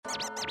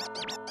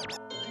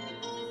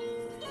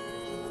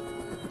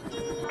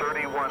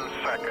31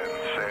 seconds,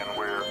 and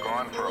we're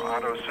going for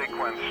auto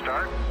sequence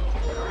start.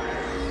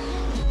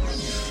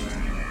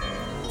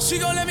 She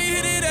gon' let me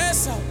hit it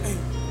ass out, ayy.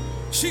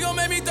 She gon'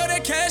 make me throw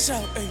that cash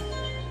out, ayy.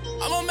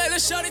 I'ma make the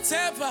shawty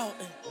tap out,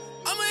 ayy.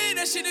 I'ma eat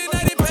that shit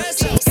tonight and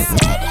pass out.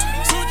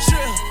 Too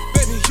trill,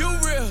 baby, you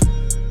real.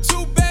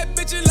 Two bad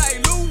bitches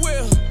like Lou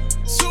Will.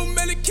 2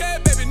 million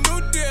cat, baby,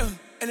 new deal.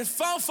 And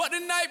if I don't fuck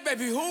tonight,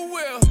 baby, who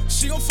will?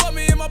 She gon' fuck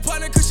me in my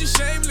partner cause she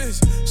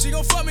shameless. She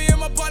gon' fuck me in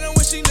my partner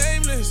when she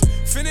nameless.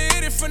 Finna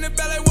hit it from the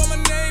back like what my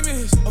name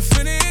is. I'm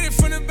finna hit it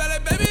from the back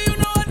like, baby, you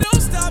know I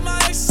don't stop, my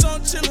ice is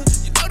on chillin'.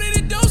 You know that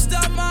it don't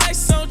stop, my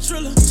ice on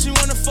Triller. She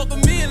wanna fuck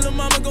with me and lil'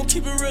 mama gon'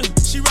 keep it real.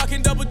 She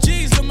rockin' double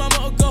G's, lil' mama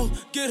will go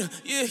get her,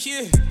 yeah,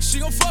 yeah. She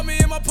gon' fuck me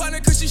in my partner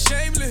cause she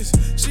shameless.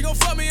 She gon'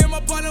 fuck me in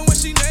my partner when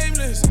she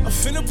nameless. I'm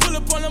finna pull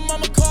up on lil'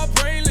 mama car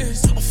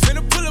brainless. I'm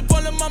finna pull up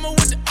on lil' mama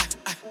with the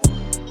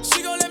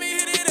She gon' let me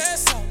hit it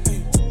ass out,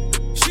 ayy.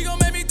 She gon'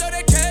 make me throw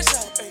that cash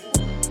out, ayy.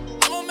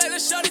 I'ma make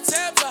the shawty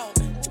tap out,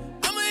 ayy.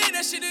 I'ma hit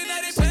that shit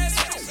tonight and pass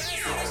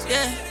out.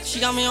 Yeah, she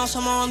got me on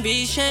some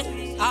R&B shit.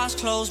 Eyes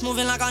closed,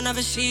 moving like I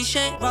never see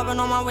shit. Rubbing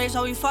on my waist,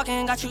 so we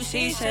fucking got you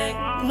seasick.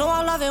 You know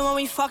I love it when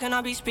we fucking,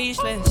 I be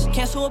speechless.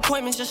 Cancel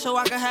appointments just so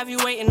I can have you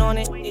waiting on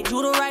it. You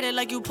do to write it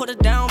like you put a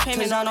down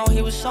payment. Cause I know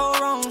he was so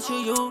wrong to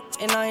you.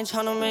 And I ain't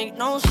tryna make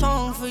no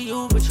song for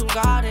you, but you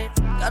got it.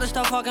 Gotta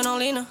stop fucking on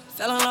Lena.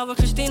 Fell in love with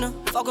Christina.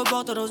 Fuck with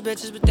both of those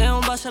bitches, but they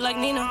don't bust it like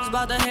Nina. Was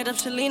about to hit up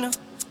Selena.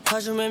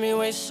 Cause you made me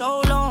wait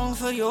so long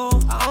for you.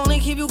 I only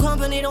keep you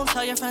company, don't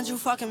tell your friends you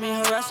fucking me.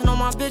 Harassing on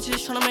my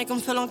bitches, tryna make them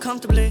feel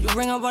uncomfortably. You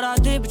bring up what I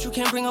did, but you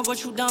can't bring up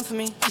what you done for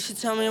me. You should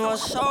tell me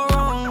what's so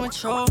wrong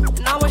with you.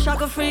 And I wish I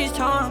could freeze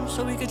time,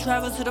 so we could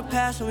travel to the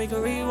past and we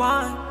could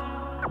rewind.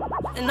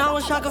 And I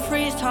wish I could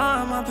freeze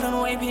time, I put a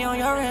new AP on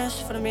your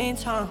wrist for the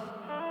meantime.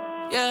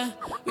 Yeah,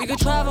 we could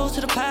travel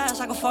to the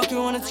past, I could fuck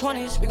you in the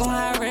 20s. We gon'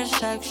 have rich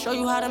sex, show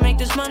you how to make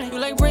this money. You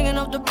like bringing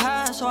up the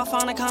past, so I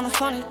found it kinda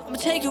funny. I'ma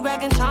take you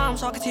back in time,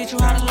 so I can teach you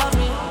how to love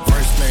me.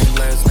 First name,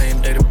 last name,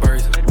 date of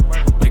birth.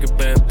 Make a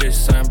bad bitch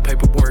sign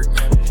paperwork.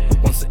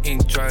 Once the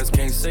ink dries,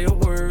 can't say a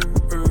word.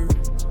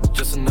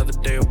 Just another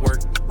day of work.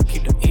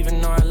 Keep it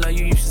even though I love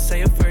you, you should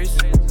say it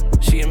first.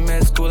 She in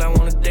med school, I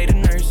wanna date a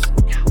nurse.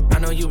 I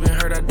know you've been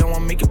hurt, I don't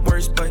wanna make it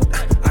worse, but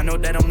I know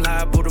that I'm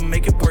liable to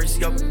make it worse,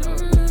 yo.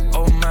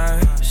 Oh my,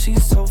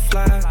 she's so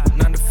fly.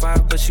 9 to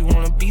 5, but she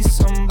wanna be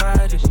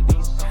somebody.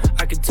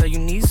 I can tell you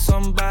need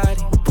somebody.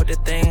 Put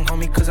that thing on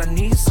me, cause I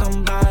need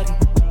somebody.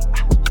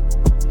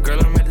 Girl,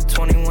 I'm at the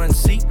 21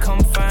 seat, come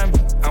find me.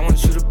 I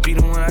want you to be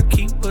the one I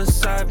keep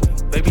beside me.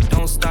 Baby,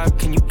 don't stop,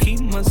 can you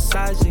keep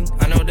massaging?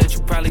 I know that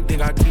you probably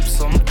think I keep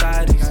some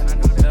bodies.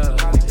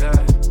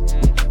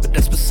 But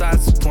that's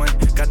besides the point.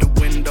 Got the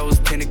windows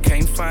tinted,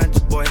 can't find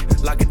you, boy.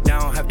 Lock it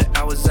down, have the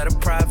hours at a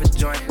private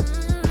joint.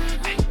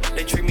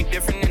 They treat me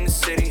different in the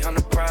city, I'm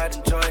the pride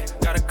and joy.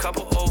 Got a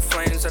couple old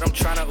flames that I'm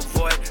trying to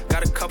avoid.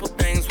 Got a couple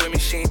things with me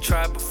she ain't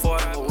tried before.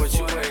 But what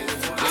you waiting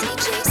for?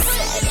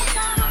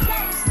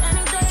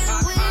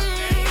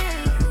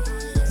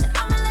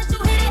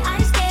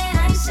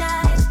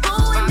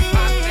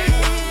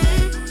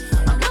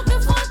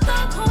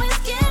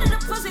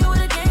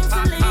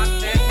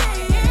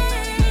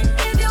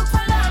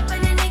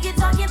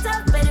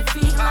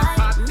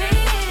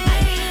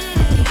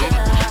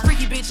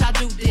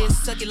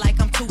 Suck it like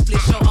I'm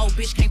toothless. Your old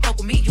bitch can't fuck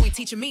with me. You ain't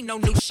teaching me no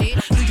new shit.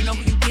 Do you know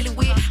who you dealing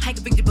with? I ain't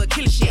convicted but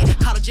killing shit.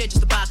 Call a judge just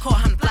to buy a car.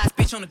 I'm the flyest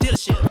bitch on the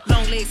dealership.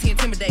 Long legs, he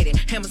intimidated.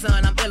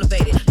 Amazon, I'm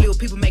elevated. Little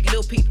people make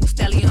little people.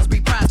 Stallions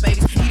breed prize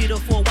babies. Eat it up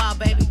for a while,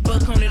 baby.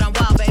 Buck on it, I'm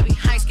wild, baby.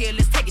 I ain't scared,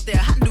 let's take it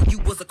there. I knew you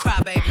was a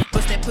crybaby.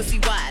 Bust that pussy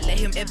wide, let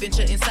him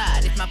adventure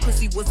inside. If my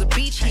pussy was a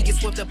beach, he get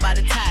swept up by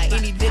the tide.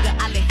 Any nigga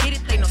I let hit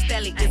it, they know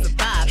Stally is a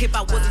vibe. If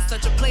I wasn't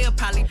such a player,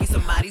 probably be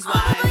somebody's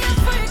wife.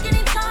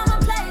 Anytime,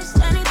 place,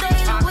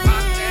 anything with.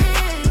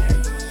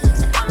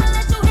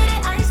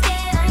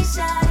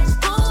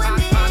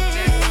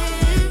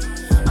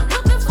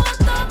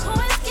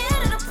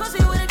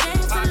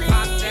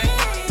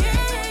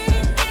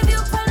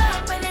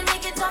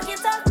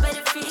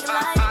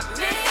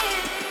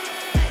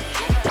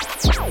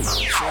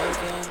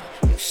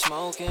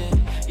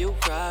 You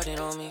riding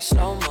on me,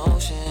 slow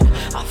motion.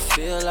 I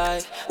feel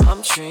like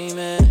I'm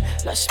dreaming.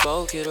 Let's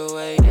smoke it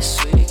away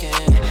this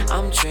weekend.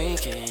 I'm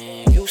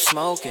drinking, you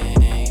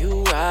smoking,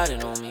 you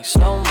riding on me,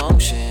 slow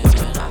motion.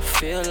 I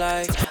feel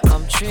like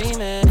I'm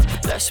dreaming.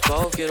 Let's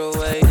smoke it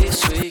away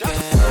this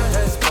weekend.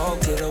 Let's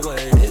smoke it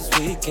away this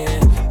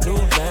weekend. New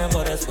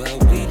Lambo, that's where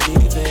we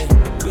leaving.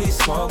 We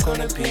smoke on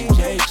the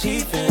PJ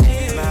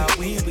Chiefin'. My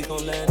weed, we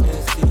gon' land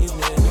this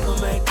evening. We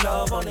gon' make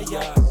love on the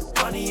yacht.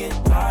 Money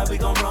and pride, we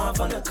gon' run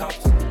from the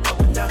cops. Up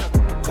and down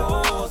the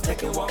coast,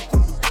 taking walks.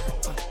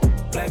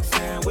 Black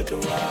sand with the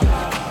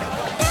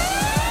rock.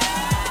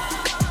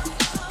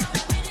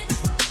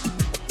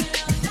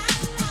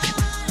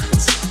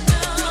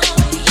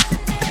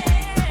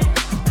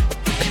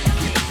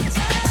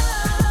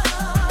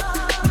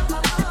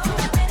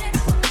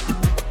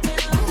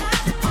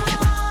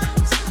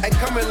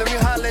 Let me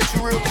holler at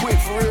you real quick,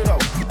 for real though.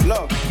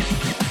 Look,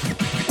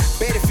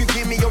 bet if you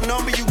give me your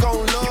number, you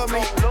gon'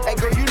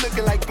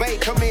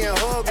 come here and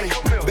hug me.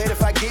 Bet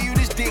if I give you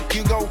this dick,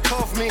 you gon'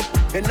 cuff me.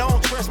 And I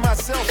don't trust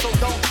myself, so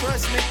don't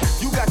trust me.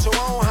 You got your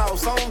own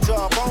house, own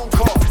job, own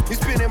car. You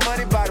spending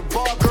money by the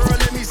bar, girl,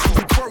 let me see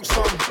you twerk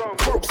something.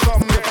 Twerk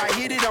something, if I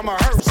hit it, I'ma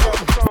hurt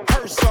something.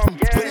 Hurt something,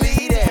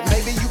 believe that.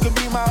 Maybe you can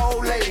be my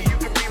old lady.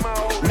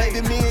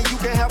 Maybe me and you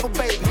can have a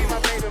baby.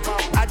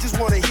 I just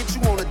wanna hit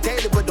you on a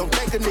daily, but don't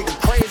think a nigga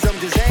crazy, I'm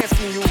just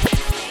asking you.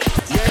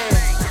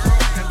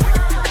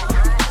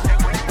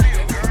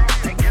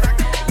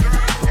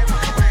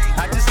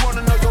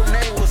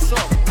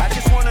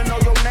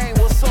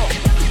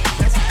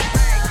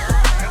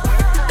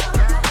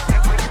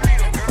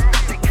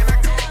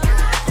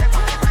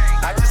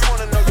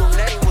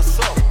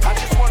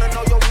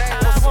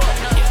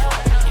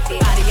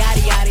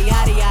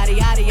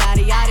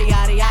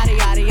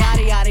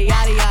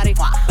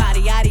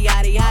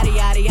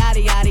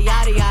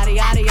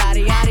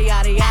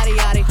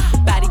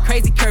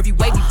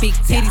 Big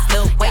titties,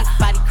 little waist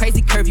body,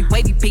 crazy curvy,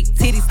 wavy, big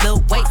titties,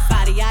 little waist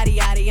body, yada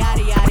yada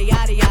yada yada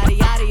yada yada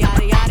yada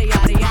yada yada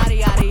yada yada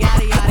yada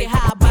yada yada.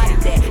 How I body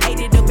that, ate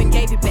it up and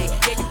gave it back.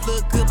 Yeah, you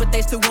look good, but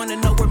they still wanna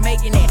know we're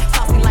making it.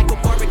 Saucy like a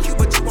barbecue,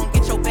 but you won't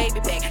get your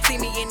baby back. See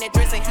me in that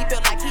dress and he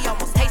felt like he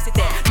almost tasted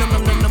that. Num,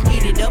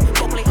 eat it up.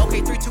 Go play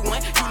okay, 3, 2,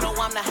 1. You know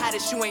I'm the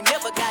hottest, you ain't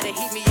never gotta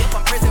heat me up.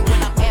 I'm present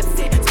when I'm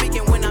absent,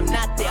 speaking when I'm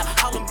not there.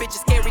 All them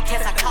bitches scary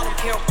cats, I call them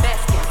Carol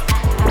Baskin.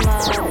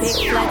 I'm a big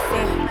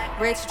flexer,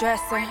 rich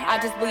dresser. I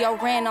just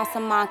ran on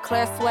some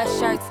Montclair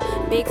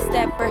sweatshirts. Big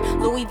stepper,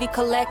 Louis V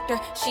collector.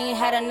 She ain't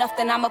had enough,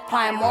 then I'm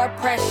applying more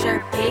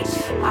pressure, bitch.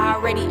 I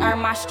already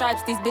earned my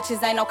stripes. These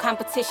bitches ain't no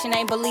competition,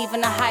 ain't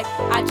believing the hype.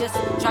 I just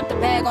dropped the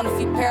bag on a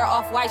few pair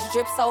of off-whites.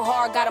 Drip so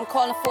hard, got them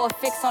calling for a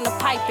fix on the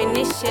pipe. And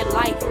this shit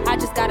light. I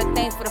just got a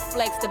thing for the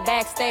flex. The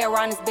bag stay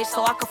around this bitch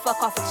so I can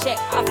fuck off a check.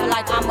 I feel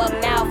like I'm up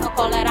now, fuck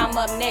all that, I'm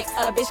up next.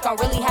 A bitch gon'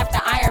 really have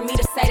to iron me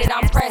to say that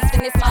I'm pressed.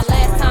 And it's my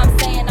last time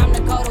saying I'm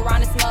the goat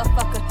around this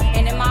motherfucker.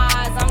 And in my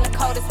eyes, I'm the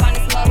coldest around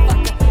this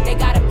motherfucker. They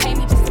gotta pay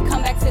me just to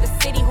come back to the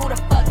city. Who the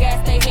fuck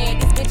gas they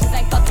head? These bitches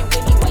ain't fucking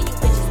with me. When you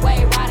bitches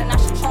way riding, I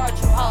should charge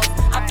you hoes.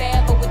 I'm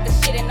forever with the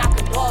shit and I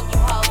can dog you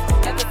hoes.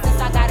 Ever since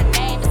I got a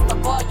name, it's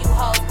fuck all you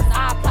hoes. Cause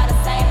I apply the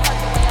same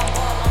pressure when I'm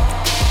all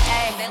on.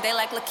 Hey, they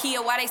like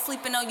Lakia, why they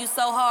sleeping on you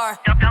so hard?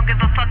 Don't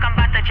give a fuck, I'm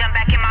about to jump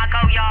back in my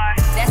go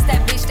yard. That's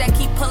that bitch that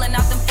keep pulling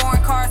out them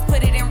foreign cars.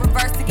 Put it in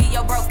reverse to get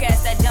your broke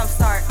ass that jump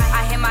start.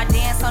 I hit my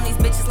dance on these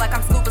bitches like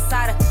I'm scuba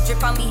cider.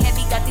 Drip on me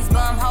heavy, got these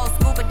bum hoes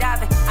scuba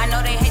diving. I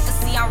know they hate to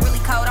see I'm really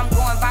cold, I'm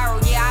going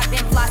viral. Yeah, I've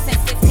been fly since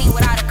 15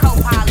 without a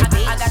co-pilot.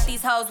 I got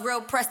these hoes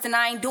real pressed and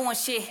I ain't doing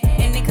shit.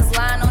 And niggas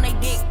lying on they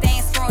dick,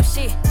 they ain't screwing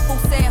shit. Who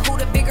said who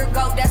the bigger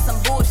goat? That's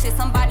some bullshit.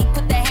 Somebody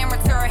put that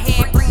hammer to her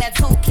head, bring that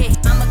toolkit.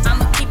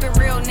 I'ma keep it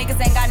real, niggas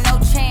ain't got no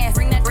chance.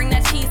 Bring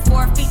that cheese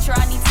for a feature,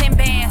 I need 10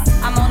 bands.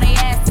 I'm on they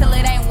ass till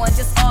it ain't one,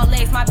 just all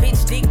legs. My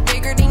bitch dick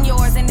bigger than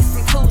yours and it's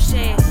some cool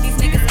shit. These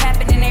niggas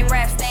capping in they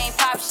raps, they ain't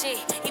pop shit.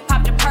 He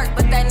popped a perk,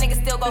 but that nigga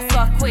still go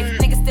soft quick.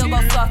 Nigga still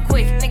go soft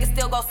quick. Nigga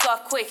still go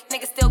soft quick.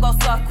 Nigga still go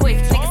soft quick.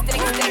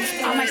 Nigga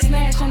still. I might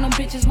smash on them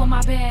bitches with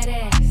my bad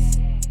ass.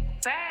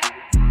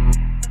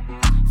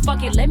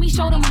 Fuck it, let me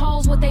show them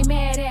hoes what they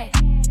mad at.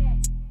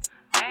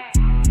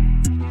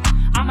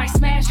 I might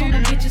smash on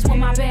them bitches with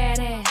my bad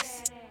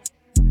ass.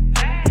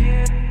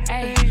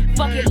 Ay,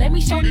 fuck it, let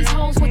me show these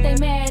hoes what they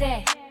mad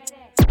at.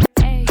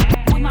 Ay,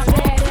 with my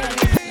bad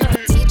ass. Look,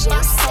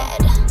 DJ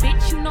CeD.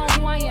 Bitch, you know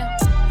who I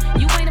am.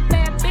 You ain't a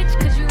bad bitch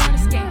cause you run a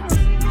scam.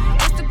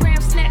 Instagram,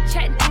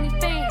 Snapchat, and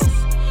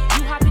OnlyFans.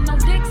 You hopping on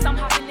dicks, I'm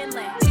hopping in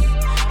lanes.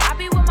 I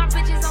be with my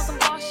bitches on some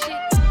boss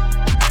shit.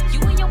 You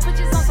and your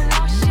bitches on some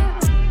boss shit.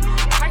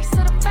 Price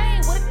of the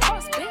fame, what it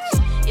cost,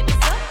 bitch? If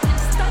it's up, then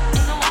it's stuck,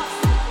 ain't no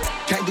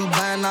off. Can't do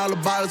buying all the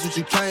bottles, what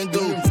you can't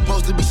do.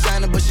 Supposed to be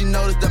shining, but she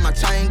noticed that my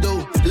chain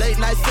do. Late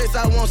night sex,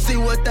 I won't see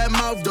what that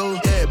mouth do.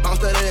 Yeah, bounce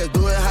that ass,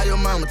 do it how your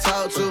mama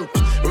talk to.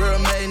 Real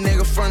made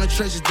nigga from the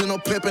trenches, do no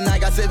pimpin'. I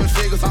got 7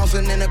 figures,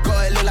 bouncing in the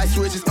car, it look like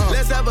switches.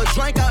 Let's have a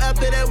drink out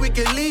after that, we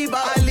can leave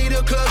out. I leave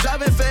the club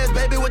driving fast,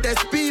 baby, with that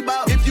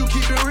speedball. If you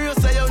keep it real,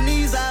 say your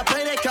knees, I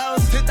pay that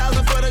cost.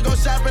 10,000 for to go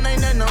shopping, ain't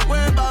nothing to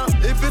worry about.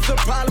 If it's a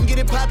problem, get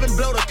it poppin',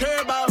 blow the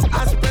curb out.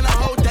 I spend a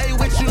whole day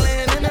with you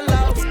laying in the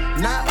loft.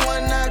 Not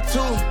one, not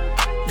two,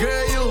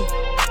 girl, you.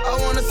 I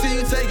wanna see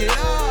you take it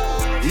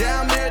off.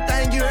 Yeah, I'm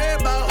everything you heard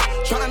about.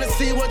 Tryna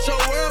see what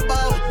your world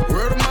about.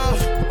 Word of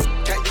mouth.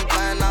 Can't be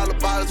buying all the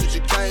bottles, what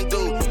you can't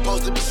do.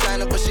 Supposed to be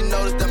shining, but she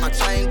noticed that my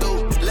chain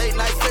do. Late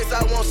night sex,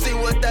 I won't see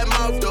what that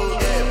mouth do.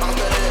 Yeah, bounce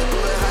that ass, do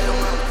it how your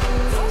mama.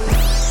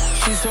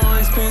 She's so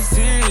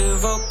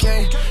expensive,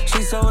 okay.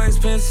 She's so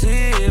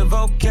expensive,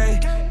 okay.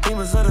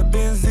 Demons of the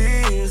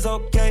Benzies,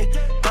 okay.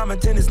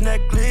 Diamond tennis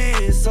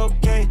necklace,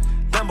 okay.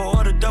 Lambo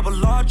or the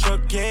double R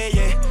truck, yeah,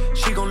 yeah.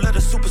 She gon' let a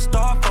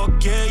superstar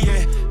fuck, yeah,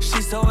 yeah.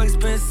 She's so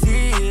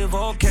expensive,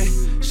 okay.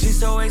 She's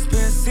so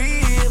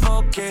expensive,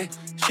 okay.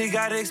 She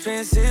got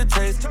expensive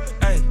taste,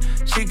 ayy.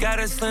 She got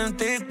a slim,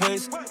 thick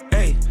waist,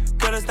 ayy.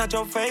 Girl, it's not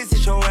your face,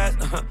 it's your ass.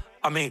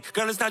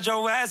 Girl, it's not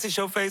your ass, it's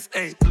your face,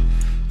 ayy.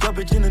 Your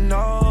bitch in the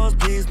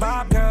nosebleeds,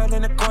 my girl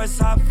in the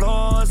courtside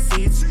floor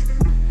seats.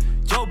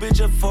 Your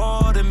bitch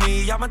affording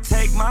me. I'ma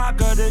take my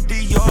girl to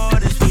Dior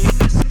this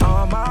week.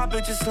 All my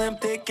bitches slim,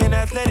 thick, and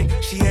athletic.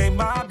 She ain't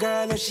my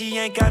girl if she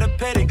ain't got a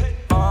pedic.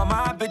 All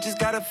my bitches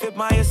gotta fit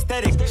my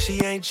aesthetic.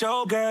 She ain't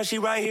your girl, she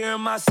right here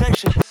in my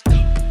section.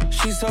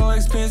 She's so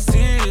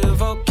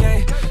expensive,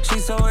 okay.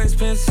 She's so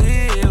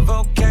expensive,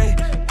 okay.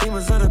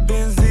 Demons of the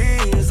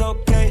Benzies,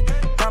 okay.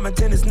 Diamond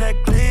tennis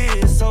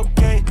necklace,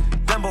 okay.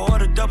 Lambo or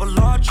the double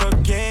R truck,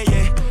 yeah,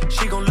 yeah.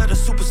 She gon' let a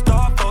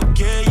superstar fuck,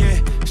 yeah, yeah.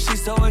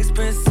 She's so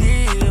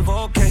expensive,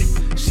 okay.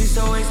 She's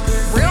so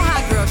expensive. Real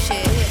hot girl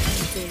shit.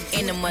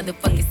 In the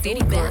motherfucking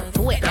city, girl.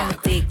 Do it on the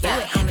dick,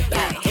 yeah.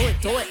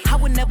 Do it. I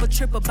would never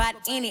trip about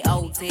any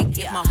old dick.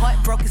 If my heart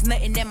broke, it's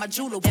nothing that my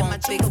jeweler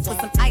won't fix. Put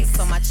some ice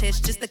on my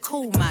chest just to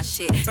cool my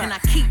shit. And I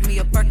keep me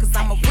a burr cause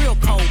I'm a real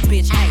cold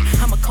bitch. Ay,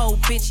 I'm a cold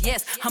bitch,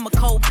 yes, I'm a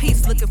cold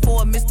piece. Looking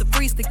for a Mr.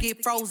 Freeze to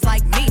get froze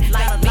like me.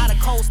 Got a lot of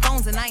cold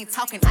stones and I ain't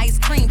talking ice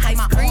cream. Take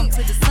my arm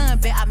to the sun,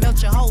 bet I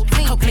melt your whole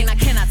team. Okay, now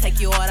can I take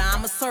your order?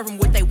 I'ma serve them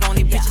what they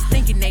wanted. Bitches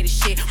thinking they the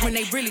shit when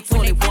they really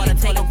toilet water.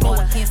 They gon' go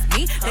against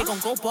me, they gon'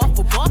 go bar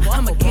for bar.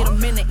 I'ma get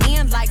them in the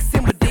end like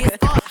Simba did.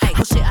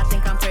 Oh shit, I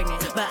think I'm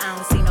pregnant, but I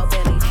don't see no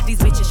belly. These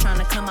bitches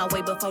tryna come my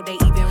way before they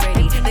even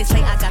ready. They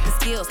say I got the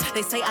skills,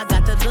 they say I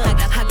got the look.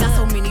 I got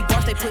so many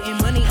bars, they putting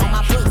money on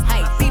my books.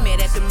 Hey, be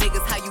mad at them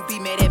niggas, how you be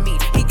mad at me?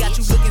 He got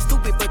you looking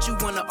stupid, but you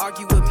wanna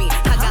argue with me.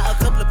 I got a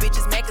couple of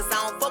bitches mad cause I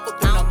don't fuck with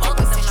them no more.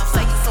 Since you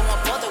say you so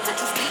unbothered, what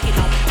you speaking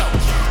on me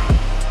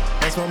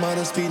though? That's my mind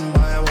is speeding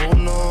by, I'm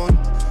holding on.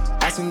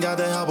 Asking God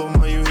to help him,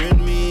 are you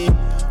hearing me?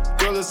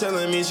 Girl is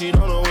telling me she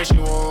don't know what she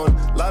want.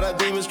 Lot of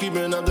demons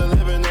creeping up the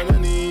living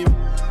underneath.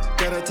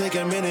 Gotta take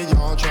a minute,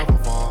 y'all trouble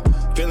fall.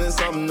 Feeling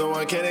something, no,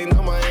 I can't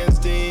ignore my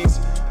instincts.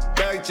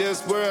 Back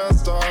just where I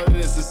started,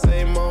 it's the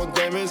same old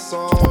damn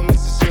song.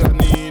 This is shit I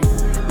need.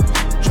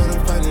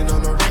 Tryna find it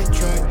on the right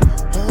track.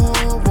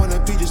 Oh, wanna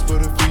be just for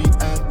the free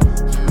act.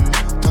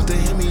 Talk to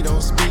him, he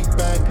don't speak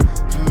back.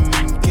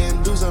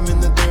 Can't lose, I'm in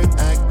the third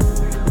act.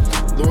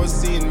 Lord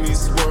seeing me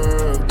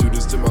swerve, do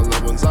this to my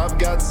loved ones, I've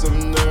got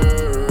some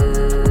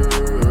nerve.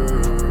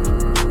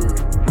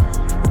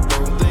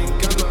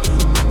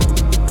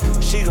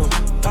 She gon'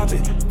 pop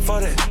it for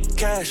that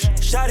cash.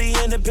 Shawty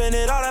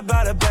independent, all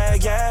about a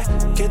bag, yeah.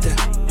 Get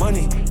that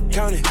money,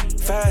 count it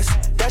fast.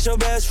 That's your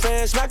best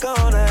friend, smack her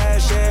on the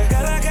ass, yeah.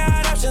 Girl, I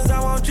got options, I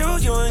want you,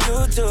 you and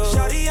you too.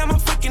 Shawty, I'm a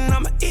freaking,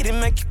 I'ma eat it,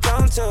 make you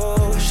come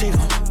too. She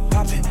gon'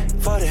 pop it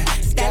for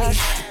that cash.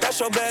 That's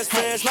your best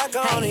friend, smack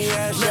her on the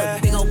ass,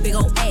 yeah. Look, big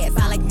old ass,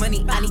 I like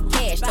money, I need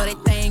cash. Throw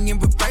that thing in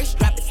reverse,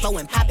 drop it slow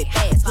and pop it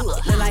fast.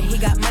 Look like he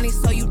got money,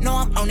 so you know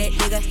I'm on that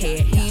nigga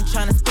head. He ain't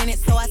tryna spin it,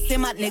 so I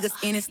send my niggas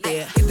in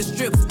instead. Hit the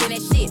strip, spin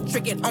that shit,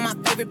 trick it on my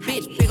favorite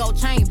bitch. Big old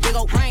chain, big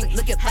old ring,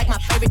 looking like my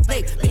favorite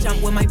flick. Bitch,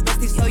 I'm with my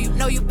bestie, so you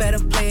know you better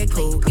play it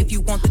cool. If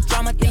you want the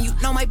drama, then you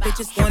know my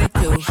bitches want it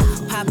too.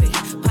 Pop it,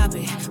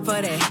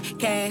 for that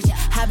cash.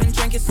 I been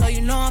drinking, so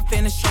you know I'm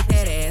finna shake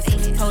that ass.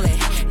 Told that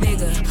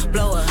nigga,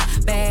 blow a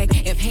bag.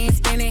 If he ain't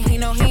spinning, he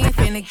know he ain't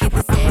finna get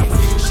this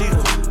ass. She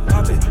gon'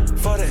 pop it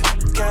for that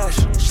cash.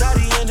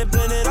 Shawty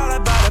independent, all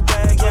about a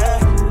bag, yeah.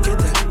 Get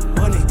that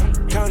money,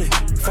 count it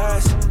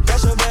fast.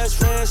 That's your best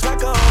friend,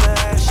 smack her on the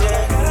ass,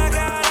 yeah. Girl, I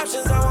got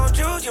options, I want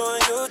you, you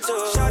and you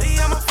too. Shawty,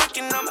 I'm a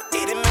freaking, I'ma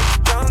eat it, make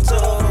you come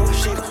too.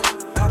 She gon'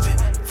 pop it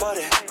for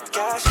that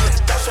cash.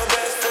 That's your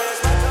best friend,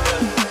 smack her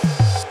on the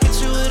ass. Get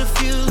you with a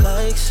few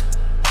likes.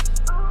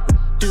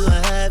 Do I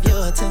have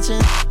your attention?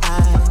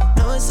 I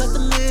know it's after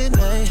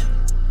midnight,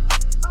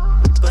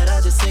 but I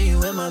just see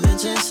you in my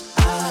mentions.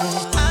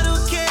 I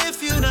don't care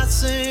if you're not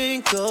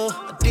single.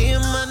 I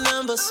DM my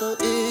number, so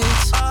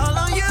it's all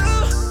on you.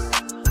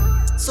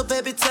 So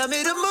baby, tell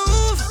me to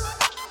move.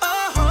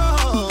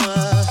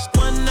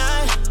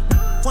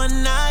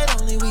 One night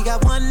only. We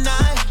got one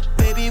night,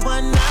 baby.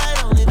 One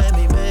night only. Let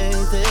me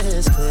make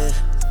this clear.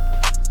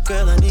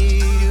 Girl, I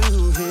need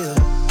you here.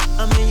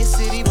 I'm in your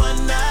city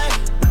one night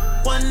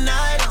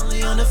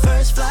only. On the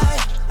first flight,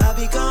 I'll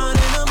be gone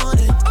in the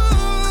morning.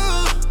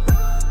 Ooh,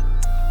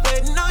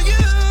 waiting on you.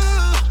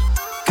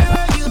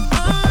 Girl, you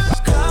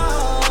must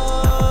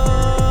call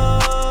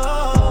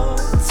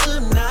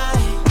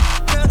tonight.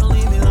 Girl, don't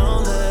leave me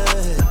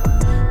lonely.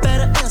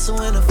 Better answer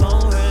when the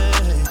phone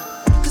rings.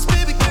 Cause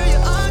baby girl,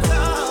 you're on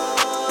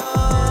call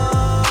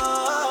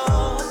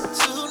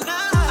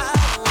tonight. I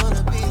don't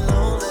wanna be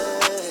lonely.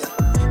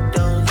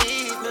 Don't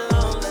leave me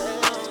lonely.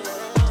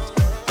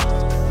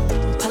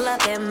 Pull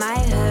up in my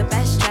hood,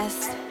 best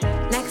dressed.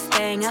 Next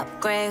thing,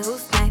 upgrade,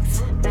 who's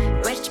next?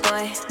 Rich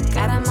boy,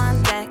 got him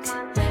on deck.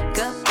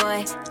 Good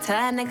boy, tell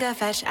that nigga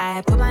fetch.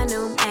 I put my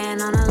new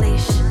man on a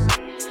leash.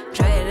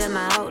 Traded in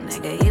my old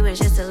nigga, he was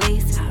just a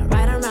lease. I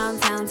ride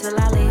around town till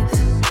I leave.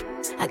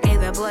 I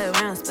gave that boy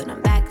rounds, but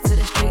I'm back to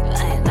the street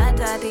like la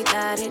da di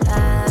da di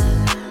da.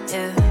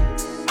 Yeah,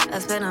 I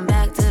spin him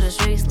back to the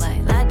streets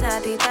like la da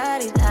di da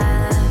di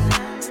da.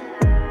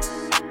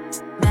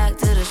 Back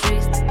to the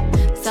streets,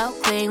 so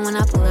clean when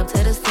I pull up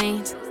to the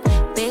scene.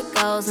 Big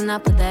goals and I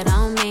put that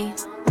on me.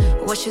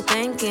 What you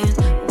thinking?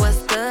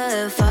 What's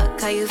good? Fuck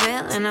how you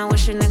feeling? I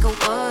wish a nigga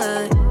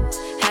would.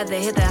 Had to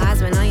hit the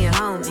Heisman on your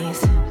homies.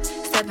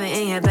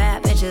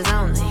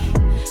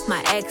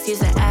 ex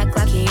used to act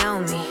like he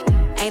owned me.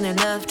 Ain't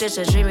enough just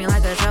to treat me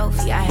like a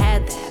trophy. I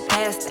had that,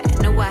 passed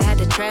that, knew I had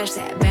to trash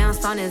that.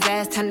 Bounced on his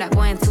ass, turned that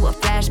boy into a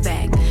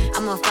flashback.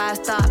 I'm a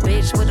 5-star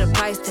bitch with a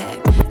price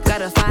tag.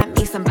 Gotta find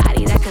me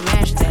somebody that can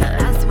match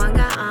that. Last one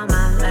got on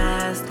my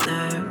last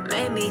nerve,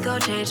 made me go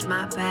change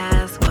my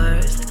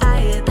passwords. I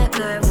hit the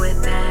curve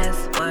with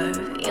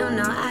password. You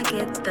know I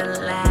get the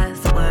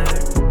last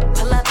word.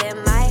 Pull up in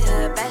my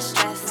hood, best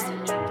dress.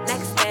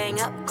 Next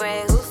thing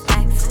upgrade, who's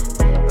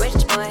next?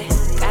 Rich boy,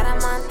 got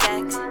him on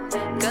deck.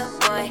 Good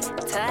boy,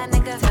 tell a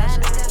nigga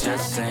fast.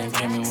 Just saying,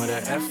 came in with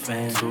an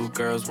FN. 2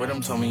 girls with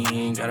him told me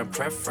he ain't got a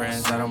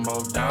preference. Had them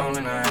both down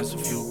and I asked a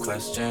few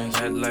questions.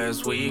 Met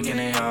last week and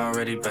they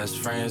already best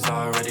friends.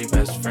 Already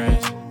best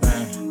friends.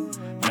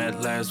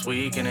 Met last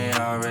week and they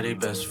already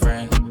best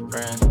friends.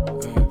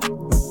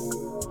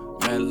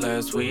 Met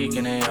last week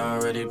and they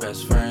already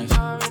best friends.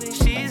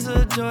 She's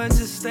a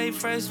Georgia State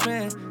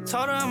freshman.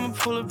 Told her I'ma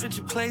pull up at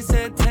your place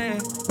at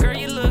 10. Girl,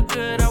 you look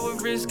good, I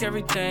would risk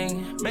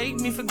everything. Make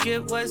me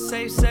forget what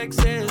safe sex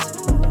is.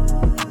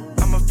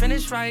 I'ma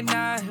finish right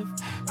now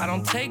if I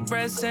don't take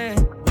breaths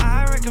in.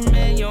 I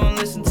recommend you don't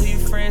listen to your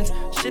friends.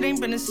 Shit ain't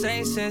been the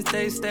same since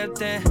they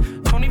stepped in.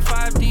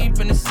 25 deep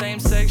in the same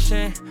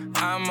section.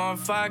 I'm on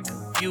fire,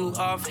 you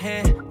off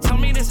hand. Tell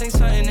me this ain't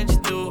something that you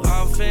do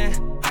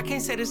often. I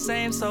can't say the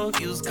same, so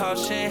use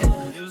caution.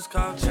 Use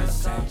caution.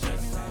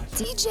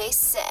 DJ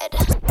CeD.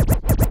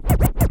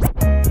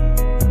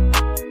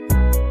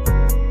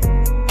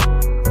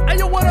 Hey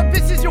yo, what up?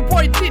 This is your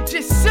boy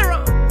DJ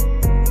Serum,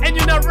 and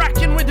you're not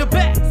rocking with the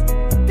best.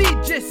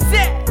 DJ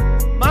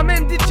CeD, my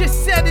man DJ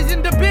CeD is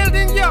in the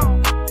building, yo.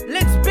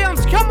 Let's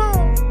bounce, come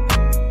on.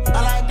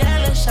 I like that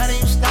little shawty,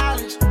 you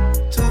stylish.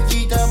 2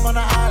 feet up on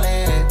the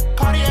island.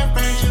 Cardiac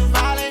friends, you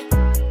violent.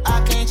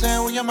 I can't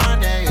tell when your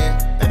mind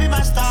at. Baby,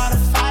 my start a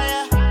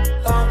fire.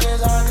 Long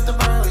as I get the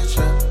burn with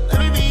you. Let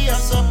me be your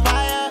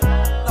supplier.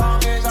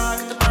 Long as I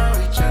get the burn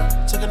with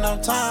you. Took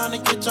enough time to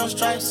get your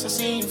stripes. I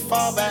seen you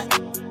fall back.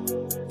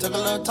 Took a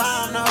little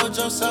time to hold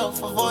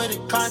yourself,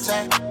 avoided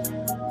contact.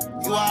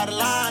 You out of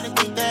line and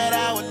think that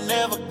I would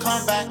never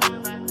come back.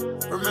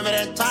 Remember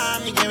that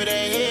time you gave me that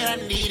head,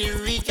 I needed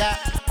recap.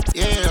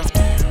 Yeah.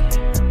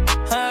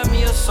 Had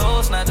me a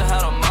soul snatcher,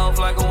 had a mouth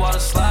like a water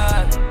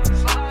slide.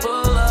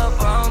 Pull up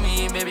on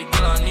me, baby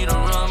girl, I need a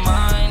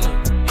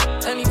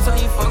reminder. Anytime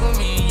you fuck with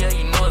me, yeah,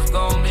 you know it's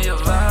gon' be a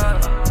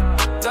vibe.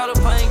 Got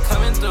a pain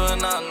coming through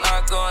and I'm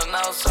not going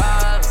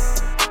outside.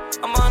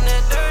 I'm on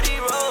that dirty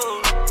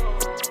road.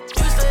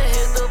 Used to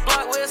hit the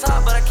block where it's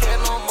hot, but I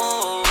can't no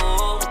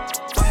more.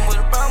 Fucking with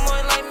a brown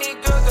boy like me,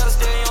 girl, gotta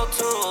stay on your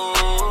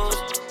toes.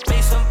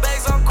 Made some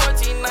bags on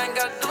quarantine, I ain't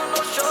gotta do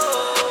no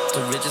show.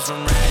 The riches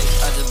from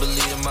rags, I just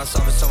believe in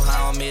myself and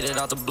somehow I made it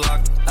out the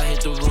block. I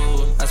hit the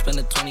road, I spend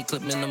a 20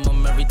 clip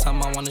minimum every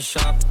time I wanna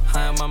shop.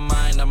 High on my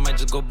mind, I might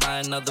just go buy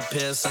another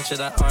pair of some shit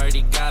I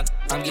already got.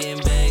 I'm getting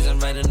bags, I'm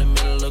right in the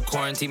middle of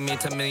quarantine, made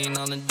 10 million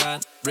on the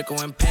dot. Rico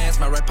and pants,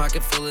 my right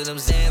pocket full of them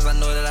Zans. I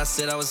know that I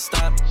said I would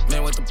stop.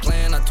 Man with the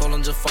plan, I told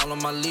him just follow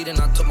my lead and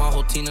I took my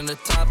whole team to the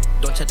top.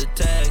 Don't check the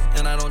tag,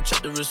 and I don't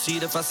check the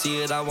receipt. If I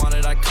see it, I want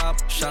it, I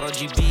cop. Shout out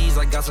GBs,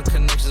 I got some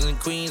connections in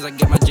Queens. I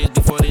get my J's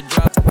before they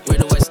drop. Where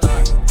do I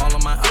start? All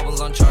of my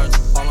albums on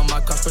charts, all of my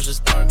cars push a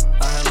start.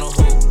 I had no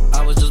hope,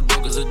 I was just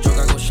broke as a joke.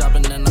 I go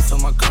shopping and I fill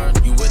my card.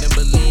 You wouldn't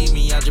believe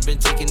me, I just been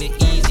taking it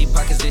easy.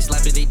 Pockets they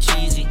slappy, they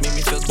cheesy. Make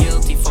me feel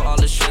guilty for all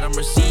the shit I'm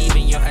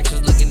receiving. Your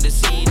actions looking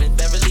deceiving.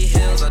 Beverly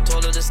Hills, I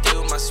told her to stay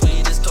with my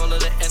sweetest. Told her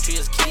the entry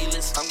is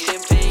keyless. I'm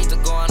getting paid to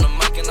go on the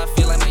mic and I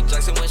feel like Mike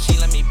Jackson when she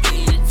let me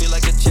beat it. Feel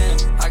like a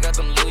champ, I got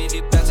them Louis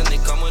V pants and they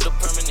come with the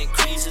permanent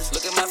creases.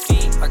 Look at my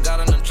feet, I got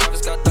on them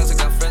Travis Scott dunks. I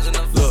got friends in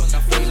them. Look,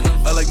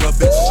 I like my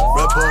bitches,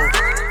 red bone,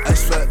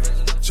 ice fat,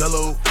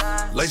 jello,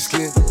 light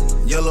skin,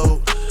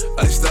 yellow,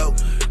 iced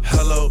out,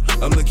 hello.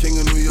 I'm the king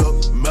of New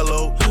York,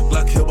 mellow,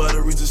 black hair by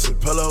the Regis and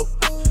pillow.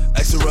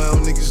 Ask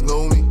around, niggas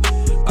know me.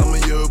 I'm a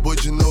year boy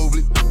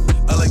Ginobili.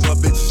 I like my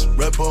bitches,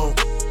 red bone,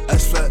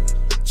 ice fat,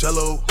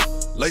 jello,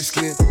 light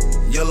skin,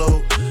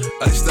 yellow,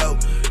 iced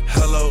out,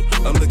 hello.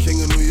 I'm the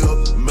king of New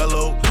York,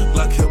 mellow,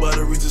 black hair by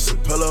the Regis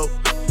and pillow.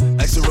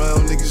 Ask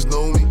around, niggas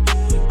know me.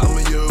 I'm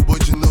a year boy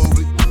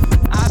Ginobili.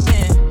 I've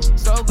been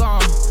so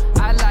gone,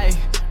 I like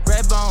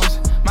red bones,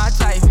 my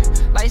type,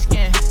 light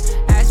skin,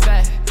 ass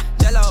fat,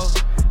 jello.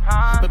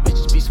 But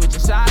bitches be switching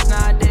sides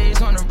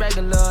nowadays on the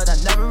regular. I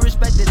never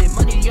respected it.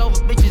 Money over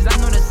bitches, I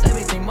know that's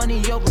everything. Money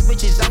over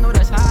bitches, I know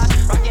that's high.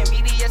 Rockin'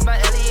 BDS by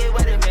Elliot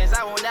Weathermans.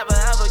 I will never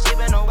ever give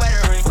it no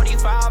wedding ring.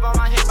 45 on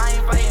my hip, I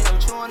ain't fighting them.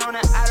 Chewing on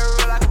that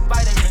Adderall like a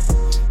vitamin.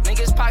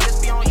 Niggas pockets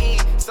be on E.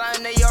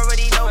 Something they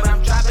already know, but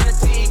I'm dropping the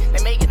T.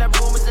 They making up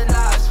rumors and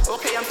lies.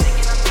 Okay, I'm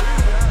thinking I'm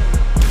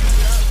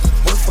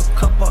worth a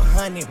couple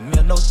 $100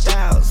 million, no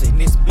thousand.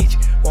 This bitch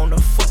wanna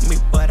fuck me,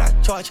 but I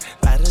charge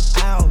by the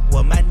hour.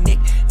 My neck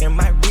and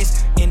my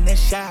wrist in the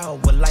shower.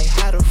 Like,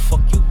 how the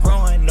fuck you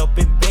growing up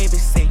and baby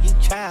say you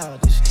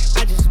childish?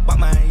 I just bought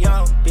my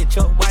young bitch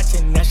up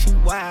watching, now she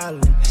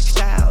wildin',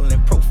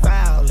 stylin',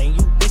 profiling.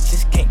 You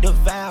bitches can't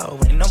devour.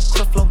 And I'm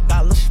Cliff Low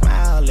Dollar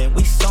smiling.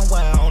 We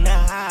somewhere on the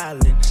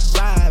island,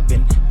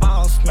 vibing.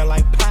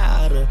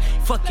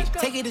 fuck it,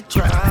 take it to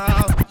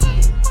trial.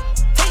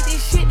 Take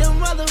this shit to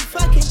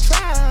motherfucking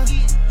trial.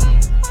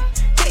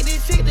 Take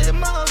this shit to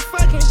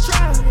motherfucking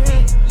trial,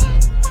 yeah.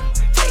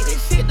 Take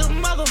this shit to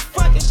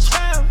motherfucking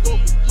trial.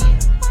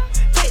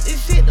 Take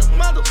this shit to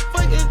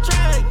motherfucking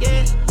trial,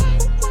 yeah.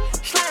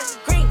 Slime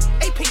green,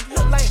 AP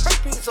look like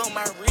herpes on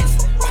my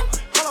wrist. Hold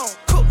on,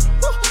 cook.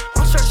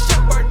 I'm sure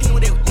shit working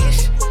with that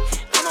dish.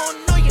 I don't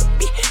know you,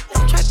 bitch.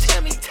 Don't try to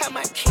tell me, tell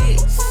my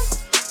kids.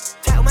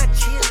 Tell my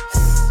chips.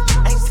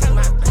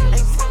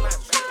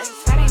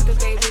 That ain't the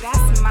baby,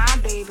 that's my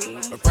baby.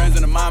 Her friends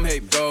and her mom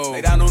hate me. Go.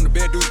 Lay down on the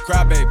bed, do the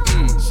cry, baby.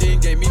 She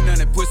ain't gave me none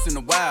that puss in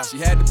a while. She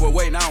had the boy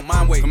waiting, I don't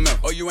mind waiting.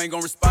 Oh, you ain't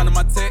gonna respond to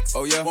my text?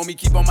 Oh, yeah. Want me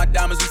keep on my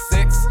diamonds with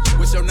sex?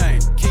 What's your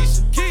name?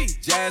 Keisha, Key,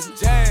 Jasmine,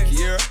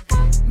 Kiera,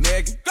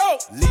 Megan, go,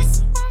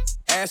 Lisa,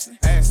 Ashley,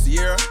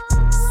 Sierra,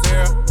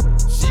 Sarah.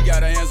 She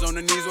got her hands on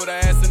her knees with her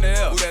ass in the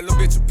air. Who that little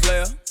bitch a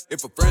player?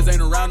 If her friends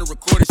ain't around to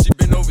record it, she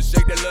been over,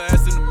 shake that little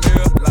ass in the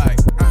mirror. Like,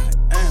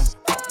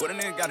 what a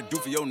nigga gotta do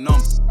for your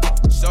number?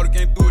 Shorty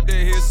came through it,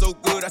 dead hair so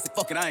good. I said,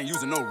 fuck it, I ain't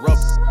using no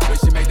rubber. When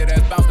she make that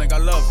ass bounce, think I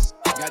love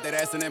her. Got that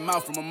ass in that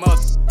mouth from her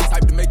mother.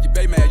 Type to make you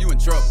bay mad, you in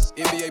trouble.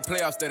 NBA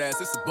playoffs, that ass,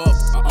 it's a bubble.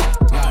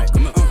 Like,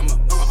 come on.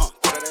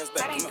 Put that ass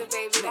back. That ain't the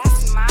baby,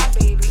 that's my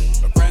baby.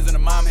 Her friends and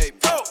her mom hate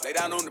me. Lay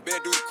down on the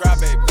bed, do the cry,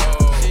 baby.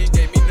 She ain't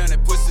gave me none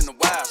that puss in a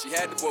while. She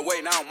had the boy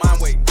waiting, I don't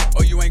mind waiting.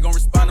 Oh, you ain't gonna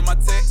respond to my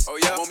text? Oh,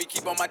 yeah. Want me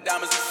keep on my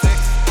diamonds and sex?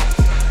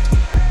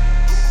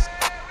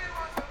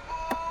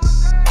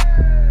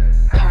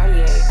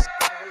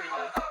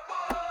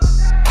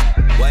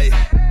 Wait.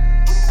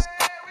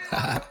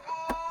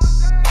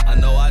 I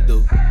know I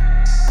do.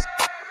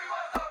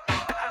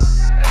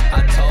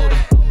 I told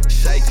her,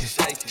 shake it,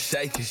 shake it,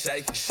 shake it,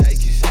 shake it,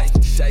 shake it, shake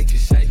it, shake it,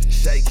 shake it,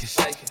 shake it,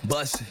 shake it,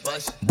 bust it,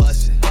 bust it,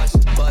 bust it, bust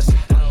it, bust it,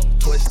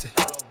 twist it,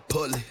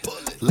 pull it,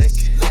 lick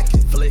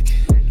it, flick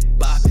it,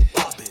 bop it,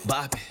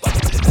 bop it.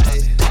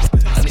 Hey,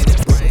 I need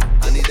that brain,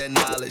 I need that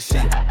knowledge. She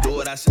do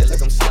what I say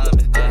like I'm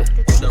Simon.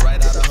 Put her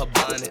right out of her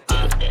bonnet.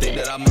 Think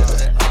that I'm never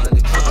that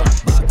honest.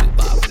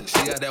 Bop it.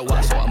 She got that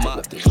watch, so I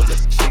mopped it.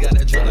 She got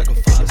that drip like a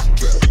faucet.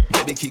 Drip.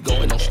 Baby, keep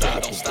going, don't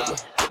stop, don't stop.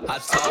 I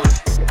told her,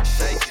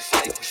 shake it,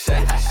 shake it,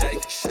 shake it, shake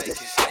it, shake it,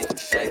 shake it,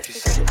 shake it,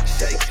 shake it,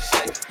 shake it,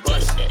 shake it,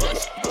 bust it,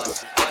 bust it, bust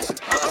it, bust it,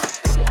 bust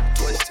it,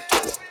 twist it,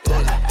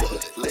 pull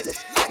it, lick it,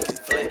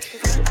 flick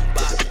it,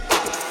 bop it.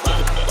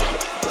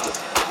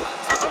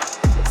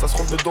 Ça se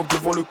rentre dedans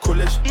devant le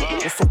collège.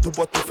 On sort de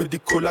boîte, on fait des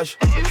collages.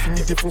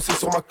 Fini défoncé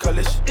sur ma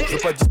calèche. Je veux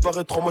pas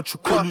disparaître en mode je suis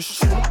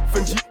Coluche.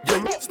 Fendi,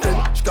 gang, Sten,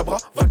 j'cabra,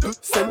 Val de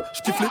Seine.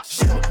 J'kiffe les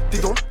chiens, t'es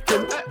dans le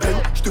thème, bang.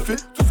 J'te fais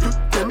tout ce que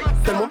t'aimes.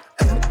 Tellement de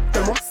haine,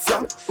 tellement de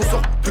cernes. On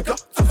sort de gars,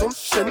 ça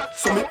s'enchaîne.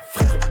 Sur mes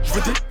frères,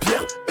 j'veux des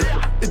pierres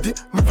et des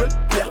nouvelles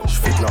pierres.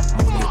 J'fais de la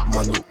monnaie,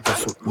 mano,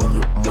 garçon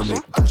mignon.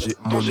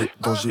 Monnaie,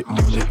 danger,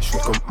 monnaie. J'suis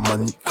comme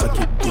Mani,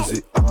 craqué,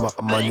 dosé. À ma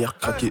manière,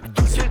 craqué,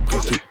 dosé,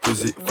 briqué,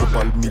 pesé. Faut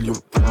pas le million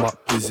pour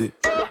m'apaiser.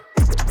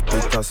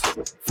 Pétasse,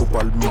 faut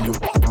pas le million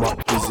pour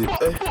m'apaiser.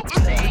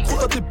 Négro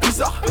t'as des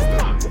bizarres.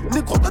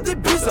 Négro t'as des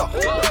bizarres.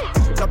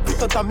 La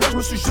putain ta mère, je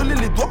me suis gelé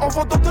les doigts en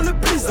vendant dans le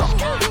blizzard.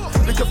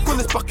 Les gars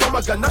connaissent par cœur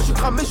ma ganache. Je suis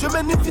cramé, je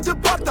mène une vie de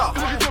bâtard.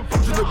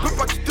 Je ne peux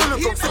pas quitter le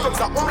gang, c'est comme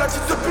ça, on me l'a dit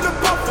depuis le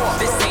bas.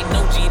 This ain't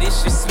no G,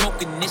 this shit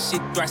smoking, this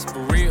shit thrash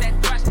for real.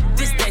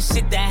 This that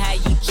shit that had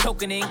you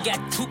choking and got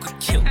Tuka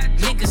killed.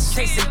 Niggas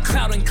chasing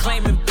clout and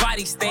claiming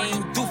bodies they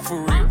ain't do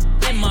for real.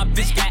 And my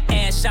bitch got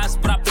ass shots,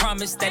 but I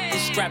promise that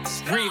this strap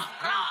is real.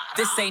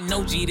 This ain't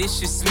no G, this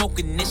shit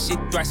smoking, this shit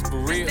thrash for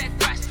real.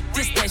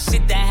 This that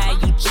shit that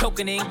had you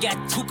choking and got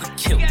Tuka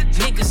killed.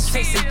 Niggas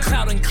chasing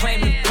clout and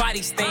claiming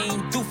bodies they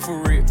ain't do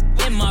for real.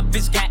 And my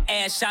bitch got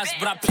ass shots,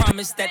 but I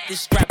promise that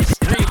this strap is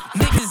real.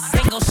 Niggas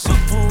ain't gon'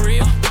 shoot for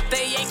real,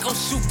 they ain't gon'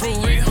 shoot for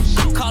real.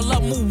 I call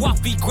up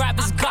Muwafi, grab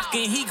his Glock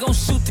and he gon'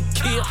 shoot to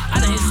kill. I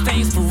done hit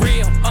stains for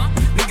real,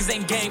 niggas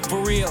ain't gang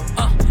for real,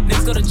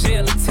 niggas go to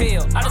jail or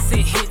tell. I done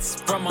seen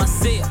hits from my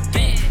cell,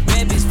 damn,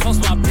 bad bitch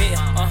post my bill,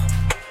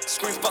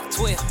 scream fuck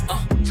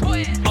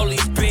 12, all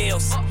these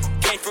bills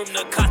came from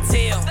the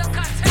cartel.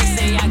 They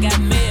say I got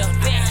mail,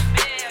 damn,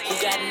 who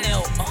got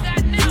nailed?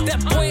 If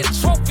that boy a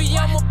trophy,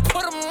 I'ma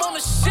put him on the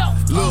shelf.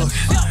 Look,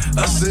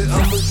 I said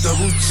I'm a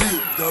double G.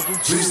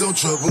 Please don't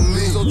trouble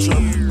me.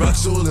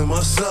 Rocks all in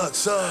my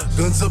socks,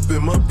 guns up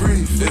in my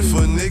brief. If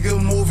a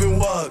nigga moving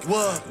wild,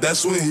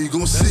 that's when he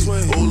gon' see.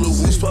 All the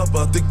wolves pop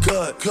out the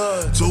cut,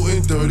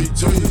 toting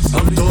 33.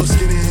 I'm dark,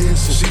 skinny,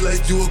 handsome. She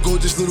like you a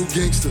gorgeous little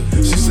gangster.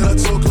 She said I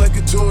talk like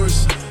a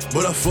tourist,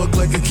 but I fuck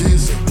like a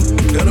cancer.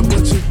 Got a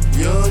bunch of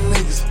young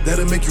niggas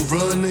that'll make you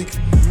run, nigga.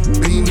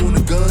 Bean on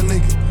the gun,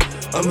 nigga.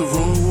 I'm the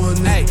wrong one,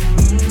 nigga. Hey,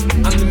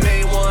 I'm the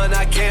main one,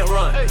 I can't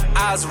run.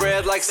 Eyes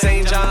red like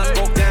St. John's.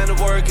 Broke down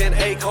to work in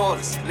 8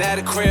 corners. Now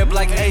the crib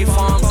like 8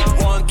 farms.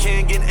 1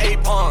 king and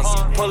 8 pawns.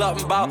 Pull up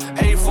in about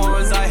 8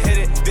 foreigns. I hit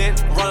it, then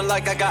run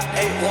like I got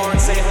 8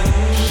 warrants.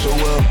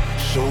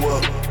 Show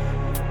up.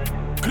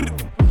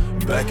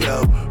 Back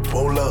out,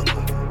 pull up.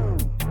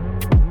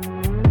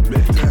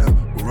 Make down,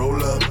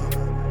 roll up.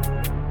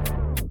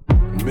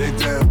 Make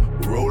down,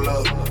 roll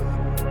up.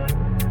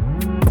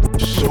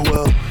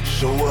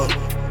 Show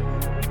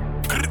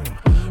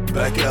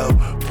back out,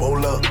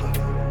 pull up.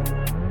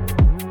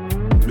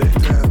 Make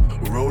down,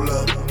 roll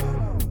up.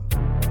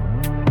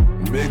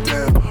 Make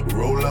down,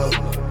 roll up.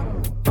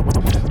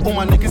 All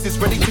my niggas is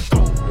ready to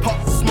go.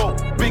 Pop smoke,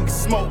 big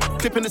smoke,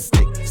 clipping the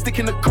stick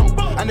in the coat.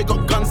 And they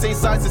got guns same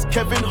size as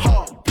Kevin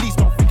Hart. Please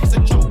don't think it's a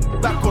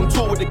joke. Back on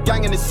tour with the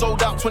gang and it's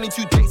sold out.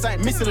 22 dates, I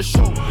ain't missing a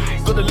show.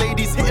 Got the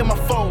ladies hitting my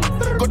phone,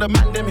 got the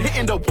man them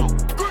hitting the wall.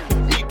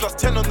 Me plus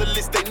 10 on the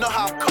list, they know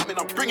how I'm coming.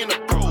 I'm bringing the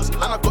pros.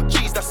 And I got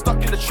G's that's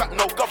stuck in the trap.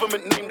 No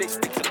government name, they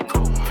stick to the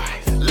code.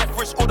 Left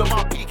wrist, order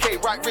my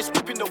PK, right wrist,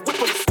 whipping the whip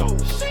on the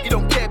stove. You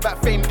don't care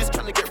about fame, just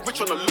trying to get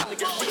rich on the loop.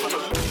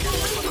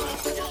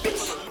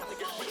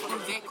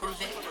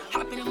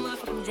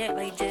 Jet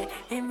like that,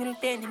 him in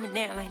that, him in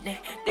that like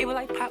that. They were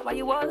like, Pop, why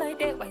you all like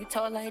that? Why you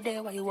talk like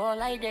that? Why you all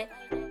like that?